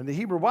 In the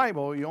Hebrew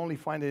Bible, you only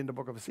find it in the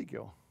book of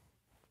Ezekiel,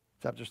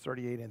 chapters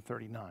 38 and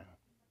 39.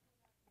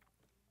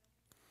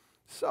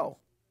 So,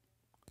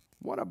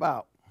 what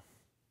about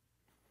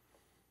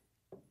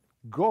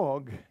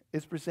Gog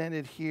is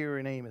presented here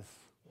in Amos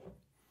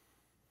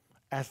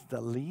as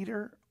the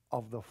leader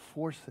of the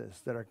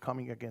forces that are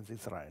coming against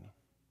Israel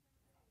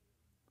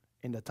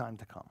in the time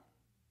to come.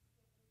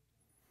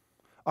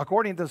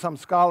 According to some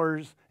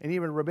scholars and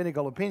even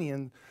rabbinical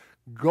opinion,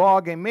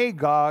 Gog and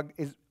Magog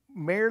is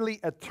merely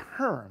a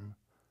term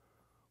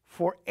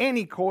for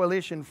any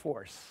coalition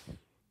force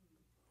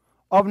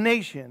of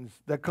nations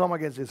that come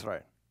against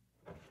Israel.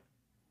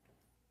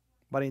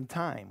 But in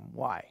time,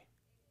 why?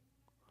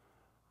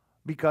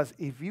 Because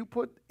if you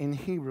put in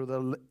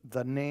Hebrew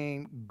the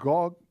name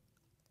Gog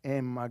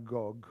and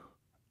Magog,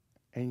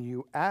 and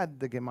you add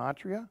the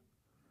gematria,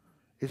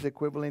 it's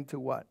equivalent to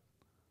what?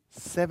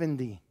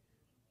 70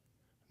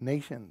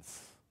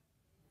 nations.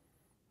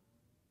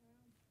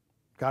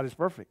 God is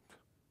perfect.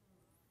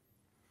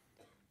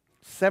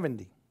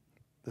 70.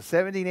 The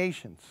 70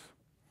 nations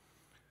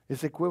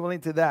is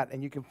equivalent to that.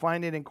 And you can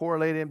find it and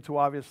correlate it to,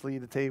 obviously,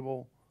 the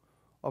table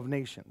of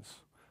nations.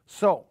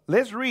 So,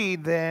 let's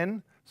read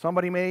then.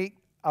 Somebody make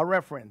a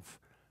reference.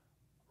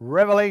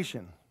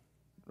 Revelation.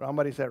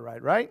 Somebody said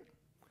right?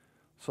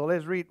 So,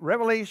 let's read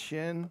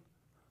Revelation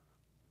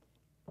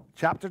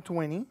chapter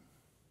 20.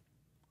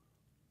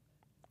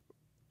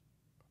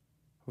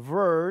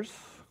 Verse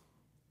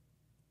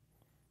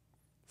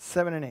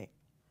 7 and 8.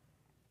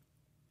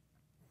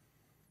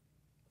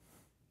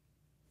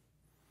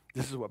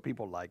 This is what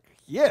people like.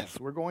 Yes,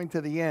 we're going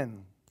to the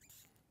end.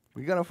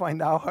 We're going to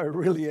find out how it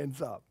really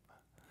ends up.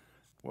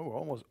 Well, we're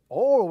almost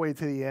all the way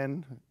to the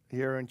end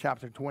here in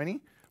chapter 20.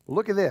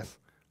 Look at this.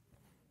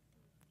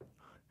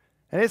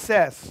 And it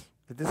says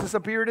that this is a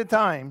period of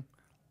time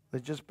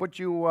Let's just put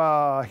you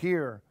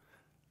here.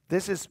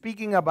 This is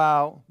speaking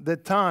about the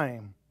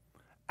time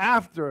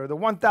after the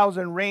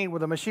 1,000 reign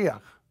with the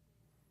Mashiach.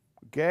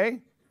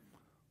 Okay?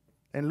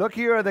 And look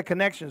here are the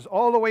connections.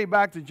 All the way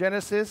back to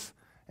Genesis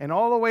and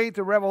all the way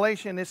to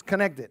Revelation is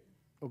connected.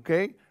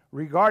 Okay?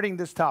 Regarding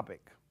this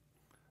topic.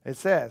 It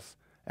says,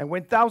 and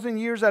when 1,000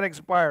 years had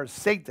expired,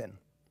 Satan,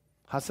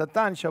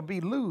 Hasatan, shall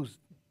be loosed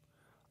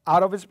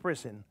out of his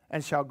prison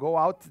and shall go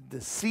out to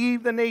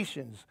deceive the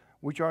nations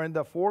which are in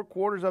the four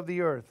quarters of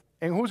the earth.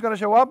 And who's going to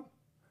show up?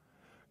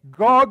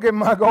 Gog and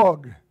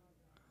Magog.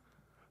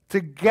 To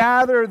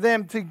gather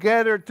them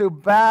together to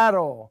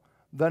battle,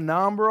 the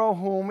number of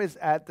whom is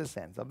at the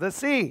sands of the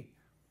sea.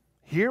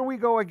 Here we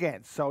go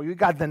again. So you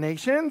got the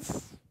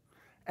nations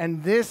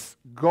and this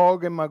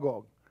Gog and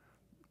Magog.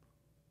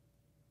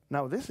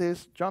 Now this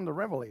is John the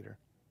Revelator.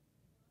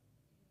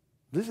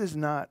 This is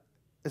not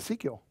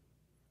Ezekiel.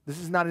 This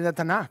is not in the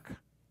Tanakh.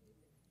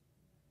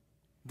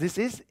 This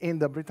is in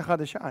the Brit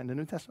Hadashah, in the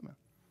New Testament.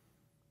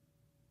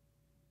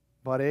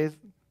 But it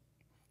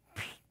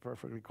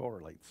perfectly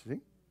correlates. See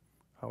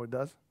how it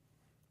does?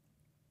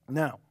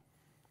 Now,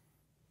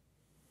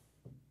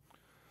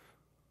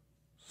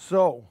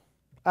 so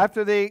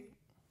after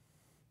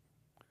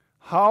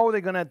how are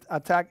they going to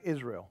attack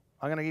Israel?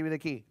 I'm going to give you the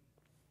key.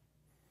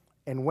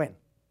 And when?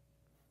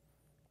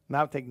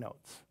 Now take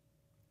notes.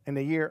 In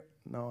the year,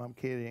 no, I'm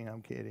kidding.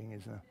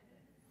 It's not.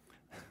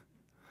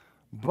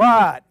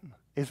 But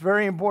it's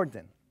very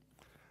important.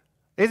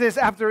 It is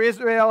after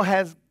Israel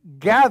has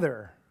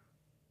gathered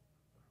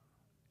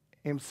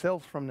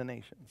himself from the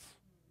nations.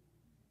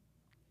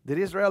 Did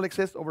Israel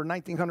exist over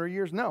 1,900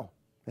 years? No.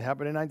 It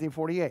happened in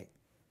 1948.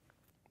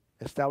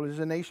 Established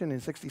a nation in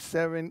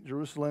 67.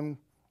 Jerusalem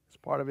is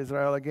part of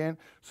Israel again.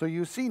 So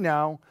you see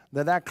now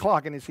that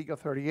clock in Ezekiel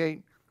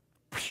 38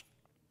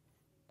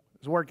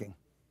 is working.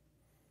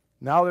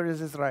 Now there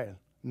is Israel.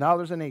 Now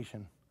there's a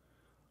nation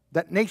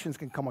that nations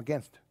can come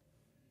against.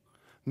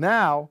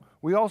 Now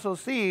we also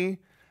see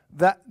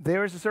that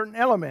there is a certain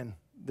element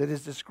that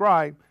is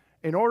described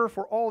in order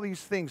for all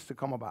these things to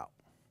come about.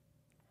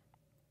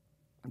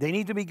 They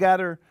need to be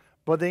gathered,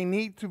 but they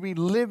need to be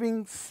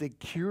living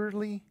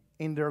securely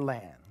in their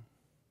land.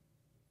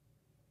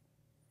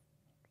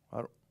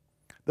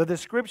 The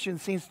description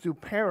seems to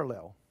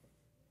parallel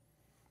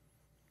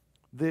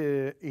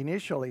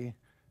initially.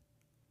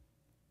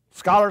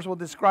 Scholars will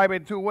describe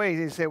it two ways.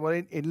 They say, well,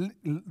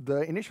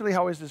 initially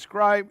how it's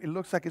described, it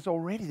looks like it's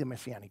already the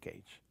Messianic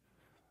age.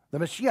 The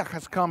Mashiach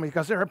has come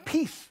because there's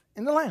peace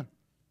in the land.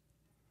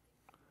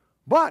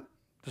 But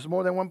there's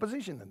more than one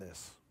position in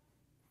this.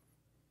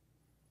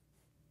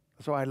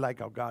 That's why I like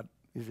how God,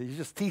 he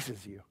just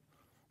teases you.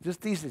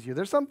 Just teases you.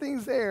 There's some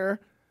things there,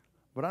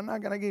 but I'm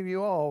not going to give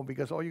you all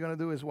because all you're going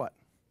to do is what?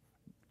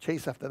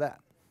 Chase after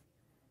that.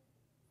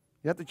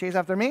 You have to chase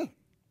after me.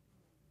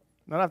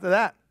 Not after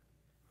that.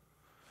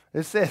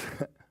 It says,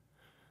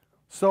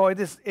 so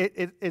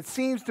it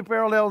seems to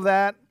parallel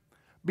that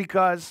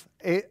because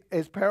it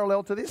is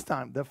parallel to this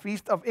time, the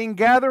Feast of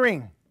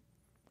Ingathering.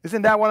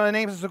 Isn't that one of the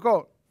names of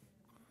Sukkot?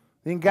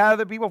 Ingather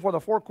the people for the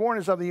four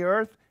corners of the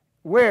earth.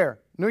 Where?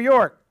 New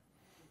York.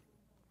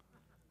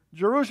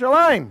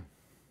 Jerusalem.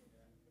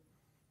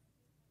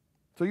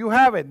 So you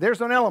have it.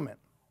 There's an element.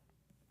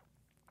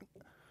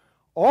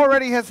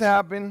 Already has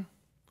happened.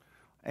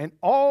 And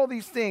all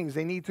these things,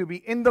 they need to be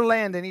in the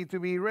land. They need to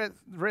be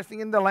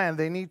resting in the land.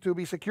 They need to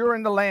be secure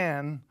in the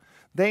land.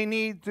 They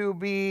need to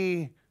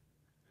be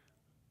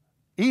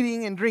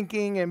eating and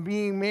drinking and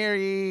being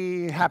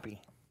merry,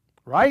 happy.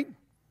 Right?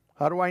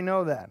 How do I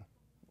know that?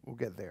 We'll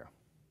get there.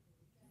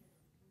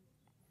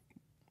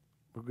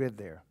 We'll get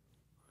there.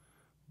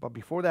 But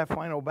before that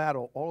final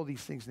battle, all of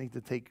these things need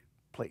to take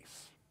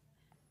place.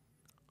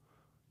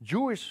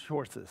 Jewish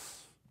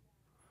sources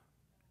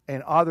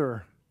and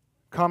other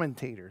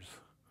commentators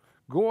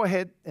go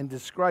ahead and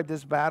describe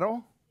this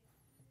battle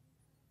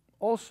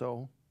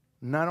also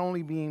not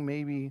only being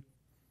maybe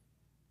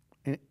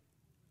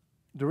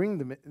during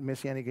the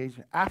Messianic age,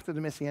 after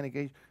the Messianic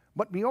age,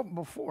 but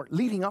before,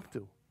 leading up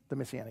to the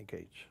Messianic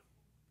age.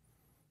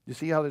 You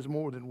see how there's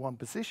more than one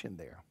position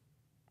there.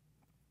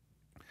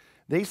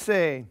 They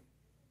say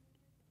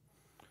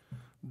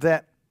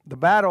that the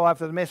battle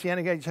after the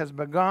Messianic age has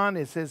begun.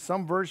 It says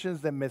some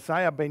versions that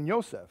Messiah ben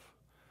Yosef.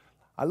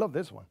 I love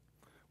this one.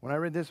 When I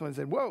read this one, I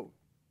said, whoa.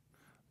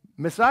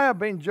 Messiah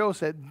ben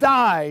Joseph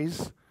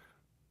dies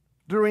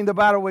during the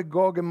battle with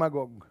Gog and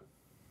Magog.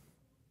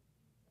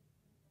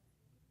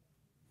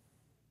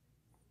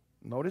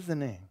 Notice the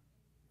name.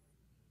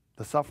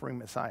 The suffering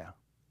Messiah.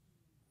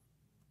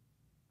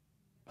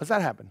 Has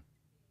that happened?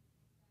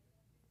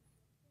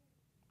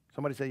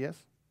 Somebody say yes?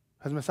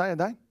 Has Messiah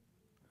died?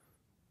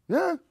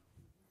 Yeah.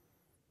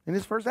 In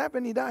his first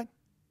advent, he died.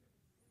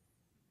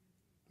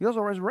 He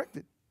also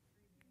resurrected.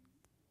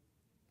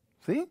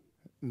 See?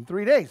 In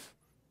 3 days.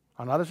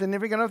 Another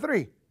significant of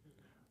 3.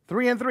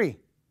 3 and 3.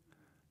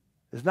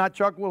 It's not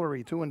Chuck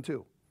Woolery, 2 and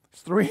 2.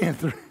 It's 3 and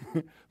 3.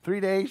 3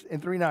 days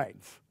and 3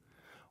 nights.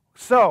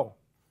 So,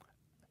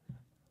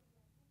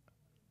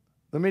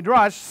 The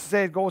Midrash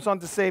goes on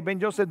to say, Ben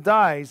Joseph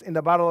dies in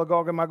the battle of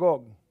Gog and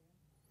Magog.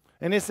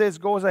 And it says,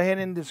 goes ahead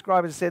and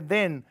describes it, said,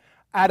 then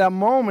at a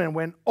moment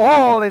when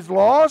all is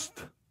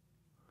lost,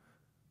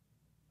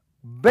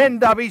 Ben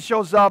David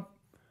shows up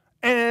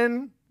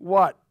and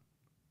what?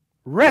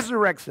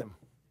 Resurrects him.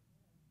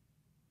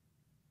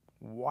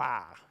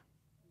 Wow.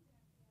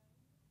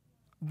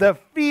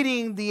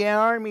 Defeating the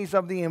armies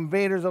of the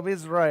invaders of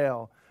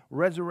Israel,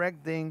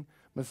 resurrecting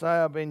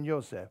Messiah ben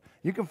Joseph.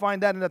 You can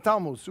find that in the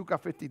Talmud,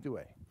 Sukkah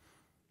 52a.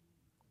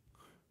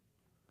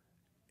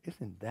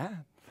 Isn't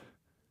that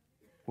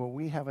where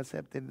we have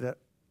accepted the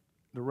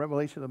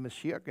revelation of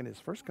Mashiach in his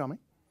first coming?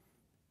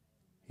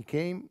 He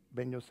came,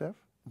 ben Joseph,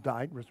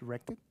 died,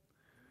 resurrected.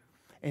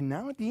 And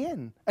now at the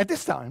end, at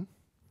this time,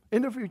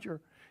 in the future,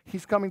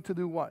 he's coming to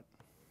do what?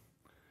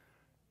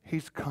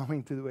 He's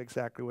coming to do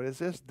exactly what it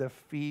says,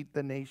 defeat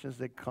the nations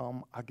that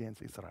come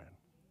against Israel.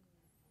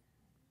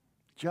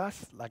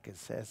 Just like it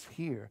says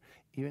here,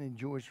 even in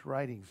Jewish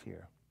writings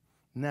here.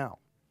 Now,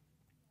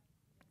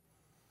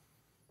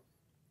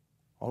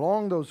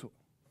 along those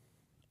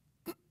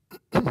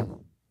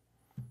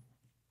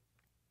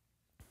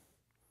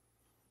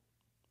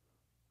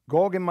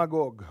Gog and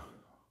Magog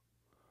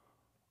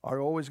are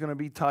always going to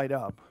be tied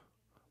up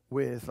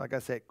with, like I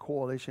said,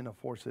 coalition of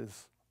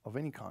forces of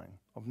any kind,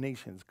 of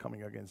nations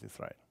coming against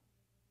Israel.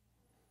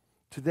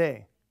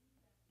 Today,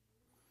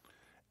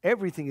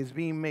 everything is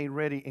being made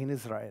ready in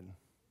Israel.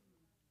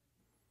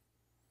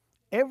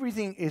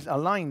 Everything is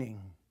aligning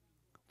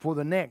for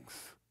the next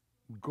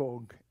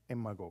Gog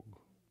and Magog.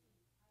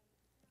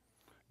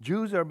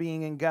 Jews are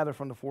being gathered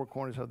from the four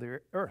corners of the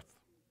earth.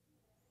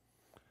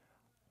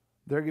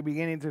 They're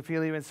beginning to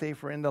feel even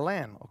safer in the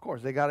land. Of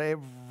course, they got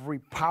every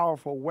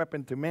powerful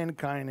weapon to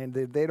mankind, and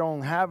if they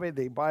don't have it,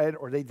 they buy it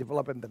or they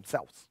develop it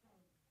themselves.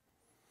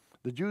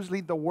 The Jews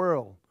lead the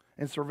world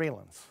in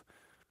surveillance.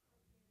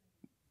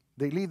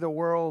 They lead the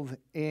world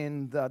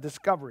in the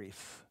discoveries.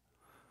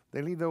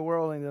 They lead the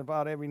world in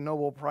about every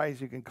Nobel Prize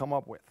you can come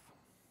up with.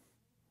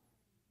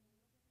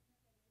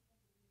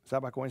 Is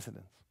that by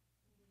coincidence?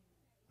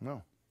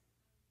 No.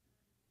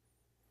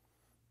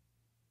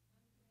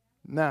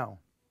 Now,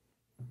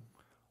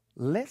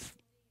 let's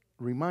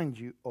remind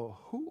you of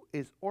who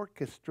is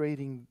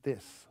orchestrating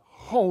this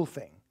whole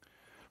thing.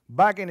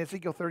 Back in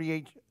Ezekiel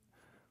 38,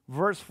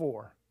 verse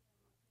 4,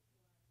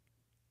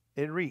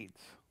 it reads,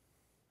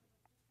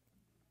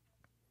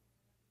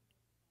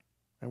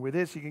 and with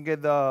this, you can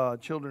get the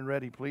children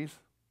ready, please.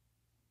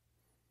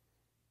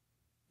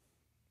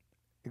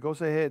 It goes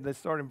ahead. Let's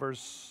start in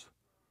verse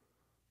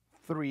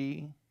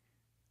 3.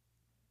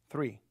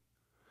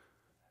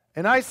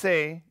 And I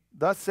say,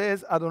 thus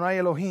says Adonai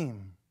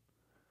Elohim,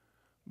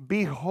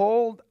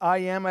 behold, I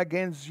am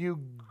against you,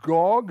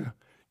 Gog,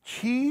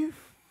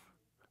 chief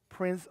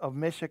prince of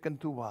Meshech and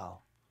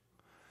Tubal.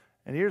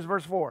 And here's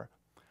verse 4.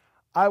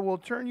 I will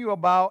turn you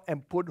about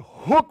and put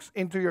hooks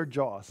into your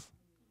jaws.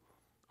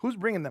 Who's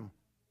bringing them?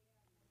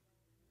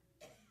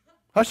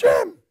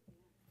 Hashem.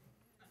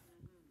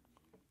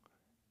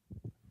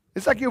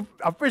 It's like you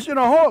are fishing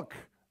a hook.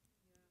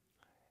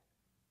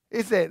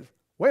 It says,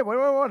 wait,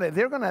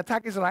 they're going to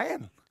attack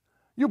Israel.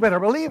 You better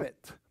believe it.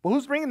 But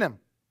who's bringing them?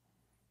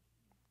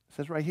 It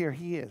says right here,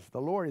 he is. The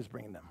Lord is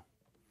bringing them.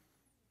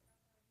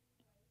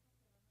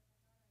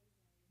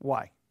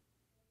 Why?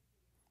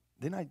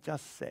 Didn't I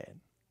just say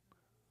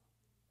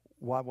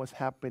what was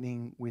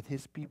happening with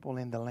his people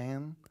in the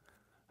land?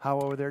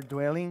 How they're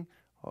dwelling?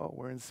 Oh,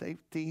 we're in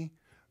safety.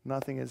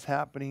 Nothing is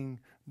happening.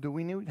 Do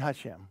we need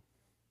Hashem?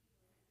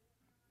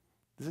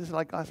 This is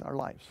like us, our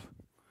lives.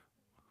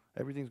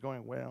 Everything's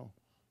going well.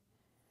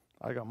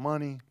 I got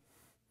money.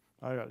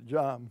 I got a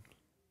job.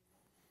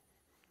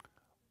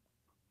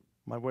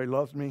 My wife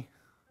loves me,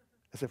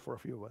 except for a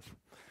few of us.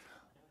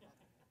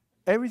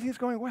 Everything's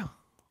going well.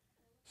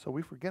 So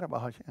we forget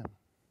about Hashem.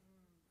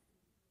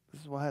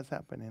 This is what has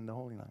happened in the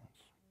Holy Lands.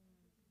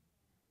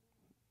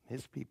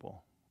 His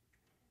people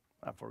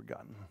have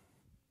forgotten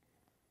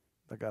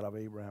the God of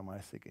Abraham,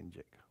 Isaac, and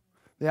Jacob.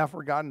 They have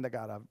forgotten the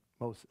God of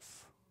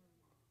Moses.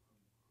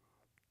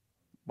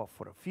 But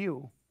for a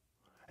few,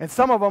 and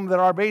some of them that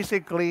are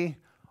basically,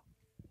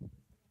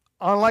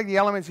 unlike the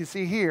elements you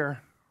see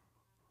here,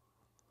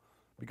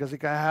 because it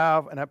can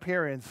have an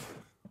appearance,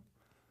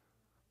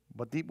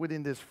 but deep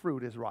within this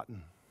fruit is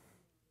rotten,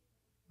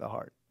 the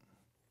heart.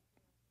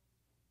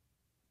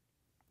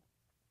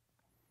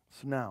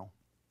 So now,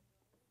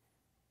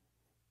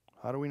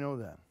 how do we know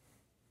that?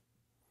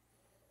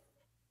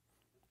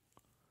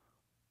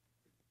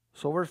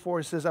 So verse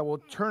 4 says, I will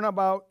turn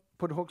about,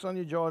 put hooks on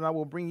your jaw, and I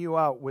will bring you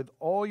out with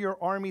all your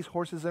armies,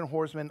 horses and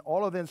horsemen,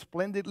 all of them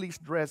splendidly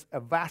dressed,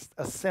 a vast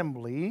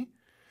assembly,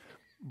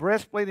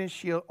 breastplate and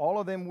shield, all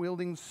of them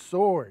wielding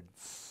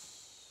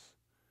swords,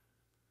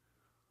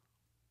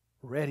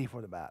 ready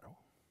for the battle.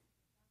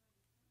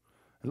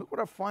 And look what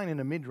I find in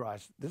the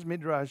Midrash. This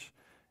Midrash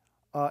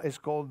is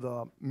called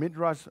the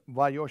Midrash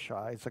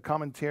Vayosha. It's a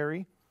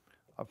commentary.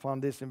 I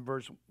found this in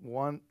verse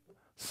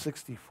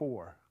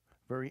 164.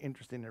 Very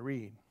interesting to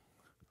read.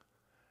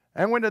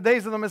 And when the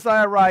days of the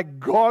Messiah arrive,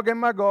 Gog and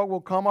Magog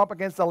will come up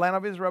against the land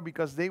of Israel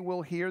because they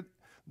will hear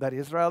that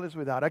Israel is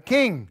without a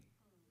king.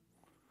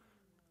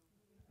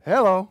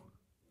 Hello.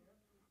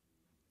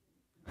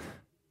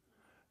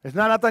 It's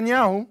not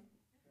Netanyahu.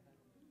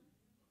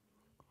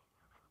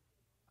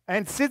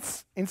 And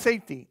sits in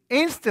safety.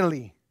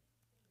 Instantly,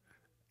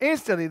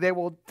 they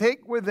will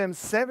take with them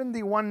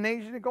 71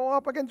 nations to go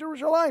up against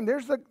Jerusalem.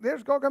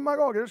 There's Gog and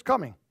Magog. There's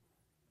coming.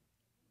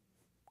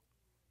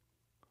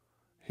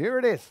 Here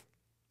it is.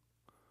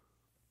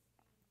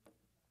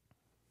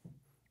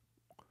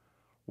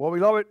 Well,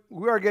 beloved,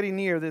 we are getting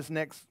near this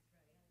next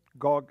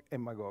Gog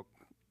and Magog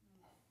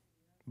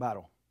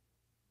battle.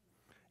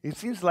 It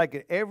seems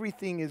like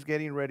everything is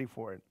getting ready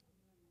for it.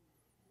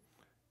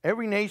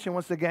 Every nation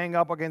wants to gang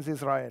up against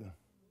Israel.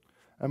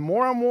 And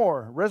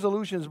more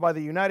resolutions by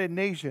the United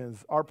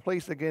Nations are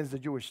placed against the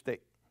Jewish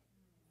state.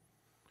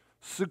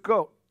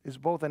 Sukkot is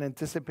both an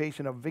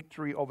anticipation of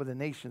victory over the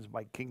nations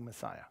by King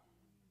Messiah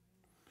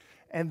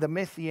and the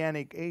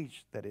Messianic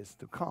age that is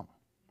to come.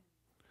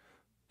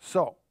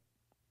 So,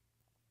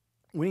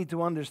 we need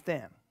to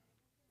understand,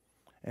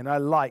 and I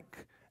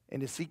like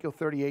in Ezekiel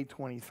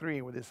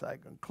 38:23, with this I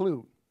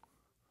conclude,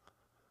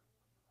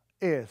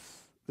 is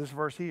this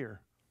verse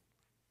here.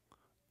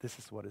 This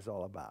is what it's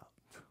all about.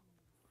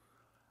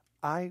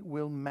 I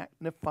will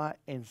magnify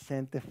and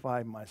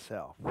sanctify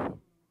myself.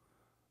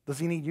 Does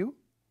he need you?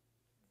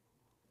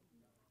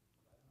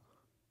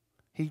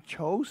 He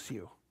chose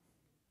you.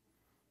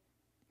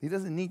 He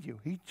doesn't need you.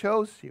 He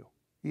chose you.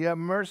 He had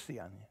mercy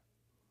on you.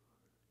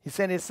 He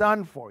sent his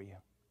son for you.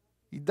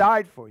 He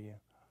died for you.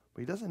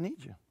 But he doesn't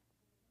need you.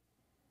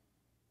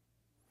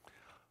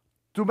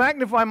 To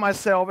magnify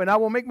myself, and I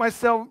will make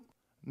myself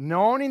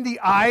known in the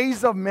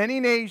eyes of many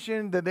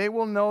nations, that they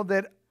will know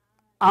that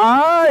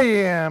I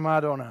am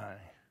Adonai.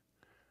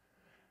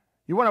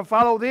 You want to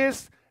follow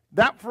this?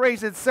 That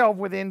phrase itself,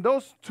 within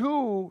those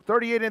two,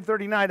 38 and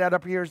 39, that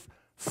appears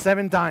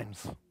 7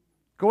 times.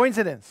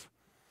 Coincidence?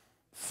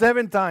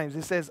 7 times.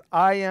 It says,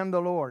 I am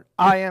the Lord.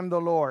 I am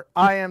the Lord.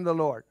 I am the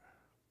Lord.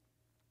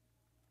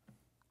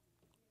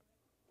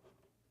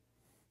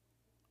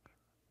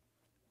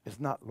 It's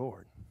not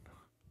Lord.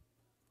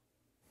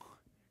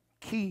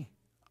 Ki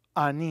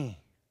ani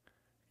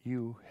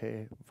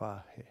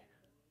Yuhevahe.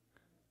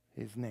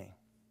 His name.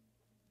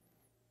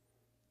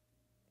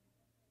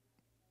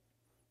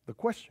 The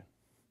question.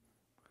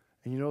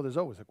 And you know there's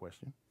always a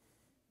question.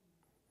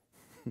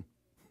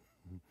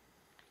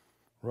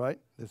 Right?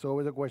 There's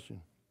always a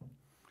question.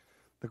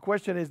 The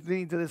question is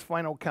leading to this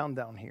final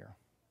countdown here.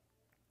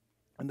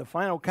 And the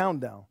final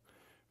countdown,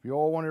 if you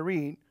all want to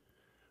read,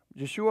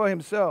 Yeshua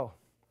himself,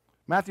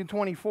 Matthew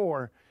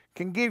 24,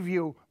 can give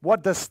you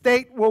what the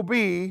state will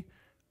be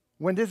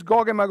when this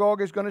Gog and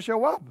Magog is going to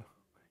show up.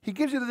 He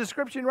gives you the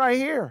description right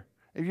here.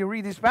 If you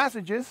read these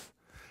passages,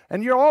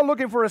 and you're all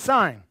looking for a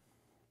sign.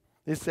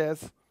 It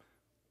says,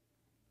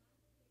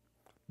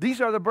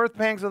 these are the birth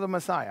pangs of the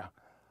Messiah.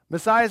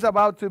 Messiah is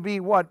about to be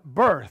what?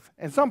 Birth.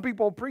 And some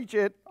people preach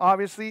it,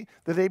 obviously,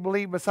 that they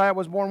believe Messiah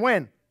was born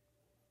when?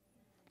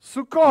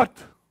 Sukkot.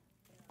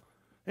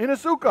 In a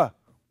sukkah.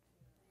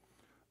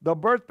 The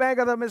birth pang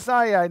of the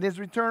Messiah and his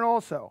return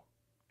also.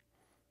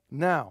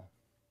 Now,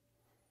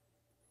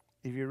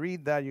 if you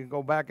read that, you can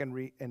go back and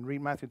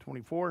read Matthew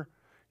 24.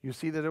 You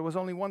see that there was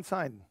only one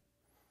sign.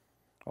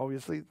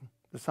 Obviously,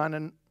 the sign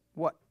in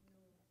what?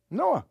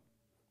 Noah.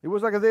 It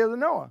was like a day of the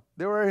Noah.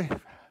 They were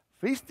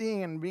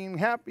feasting and being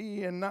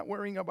happy and not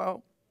worrying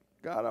about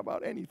God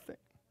about anything.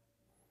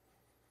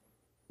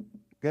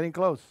 Getting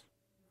close.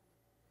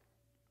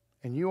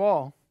 And you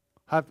all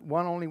have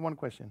only one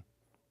question.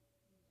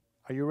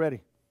 Are you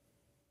ready?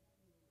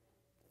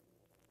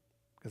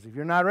 Because if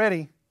you're not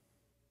ready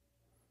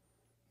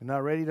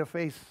to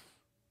face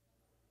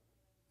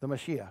the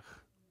Mashiach,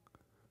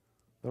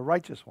 the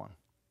righteous one,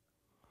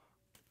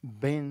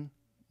 Ben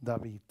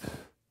David,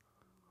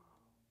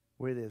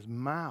 with his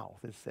mouth,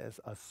 it says,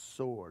 a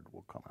sword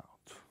will come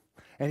out.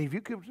 And if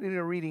you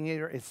continue reading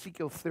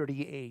Ezekiel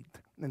 38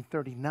 and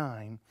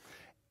 39,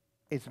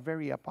 it's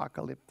very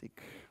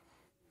apocalyptic.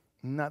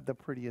 Not the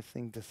prettiest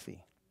thing to see.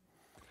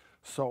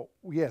 So,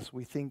 yes,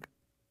 we think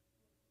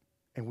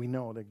and we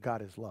know that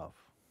God is love.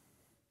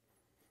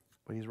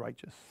 But he's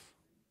righteous.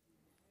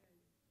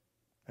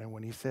 And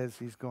when he says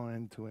he's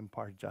going to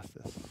impart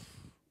justice,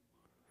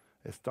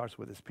 it starts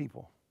with his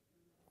people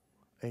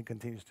and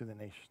continues to the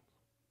nations.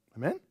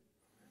 Amen?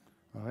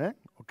 All right?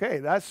 Okay,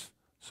 that's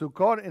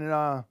Sukkot in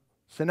a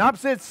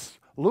synopsis,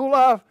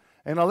 lulav,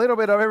 and a little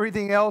bit of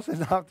everything else in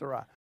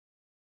Haftarah.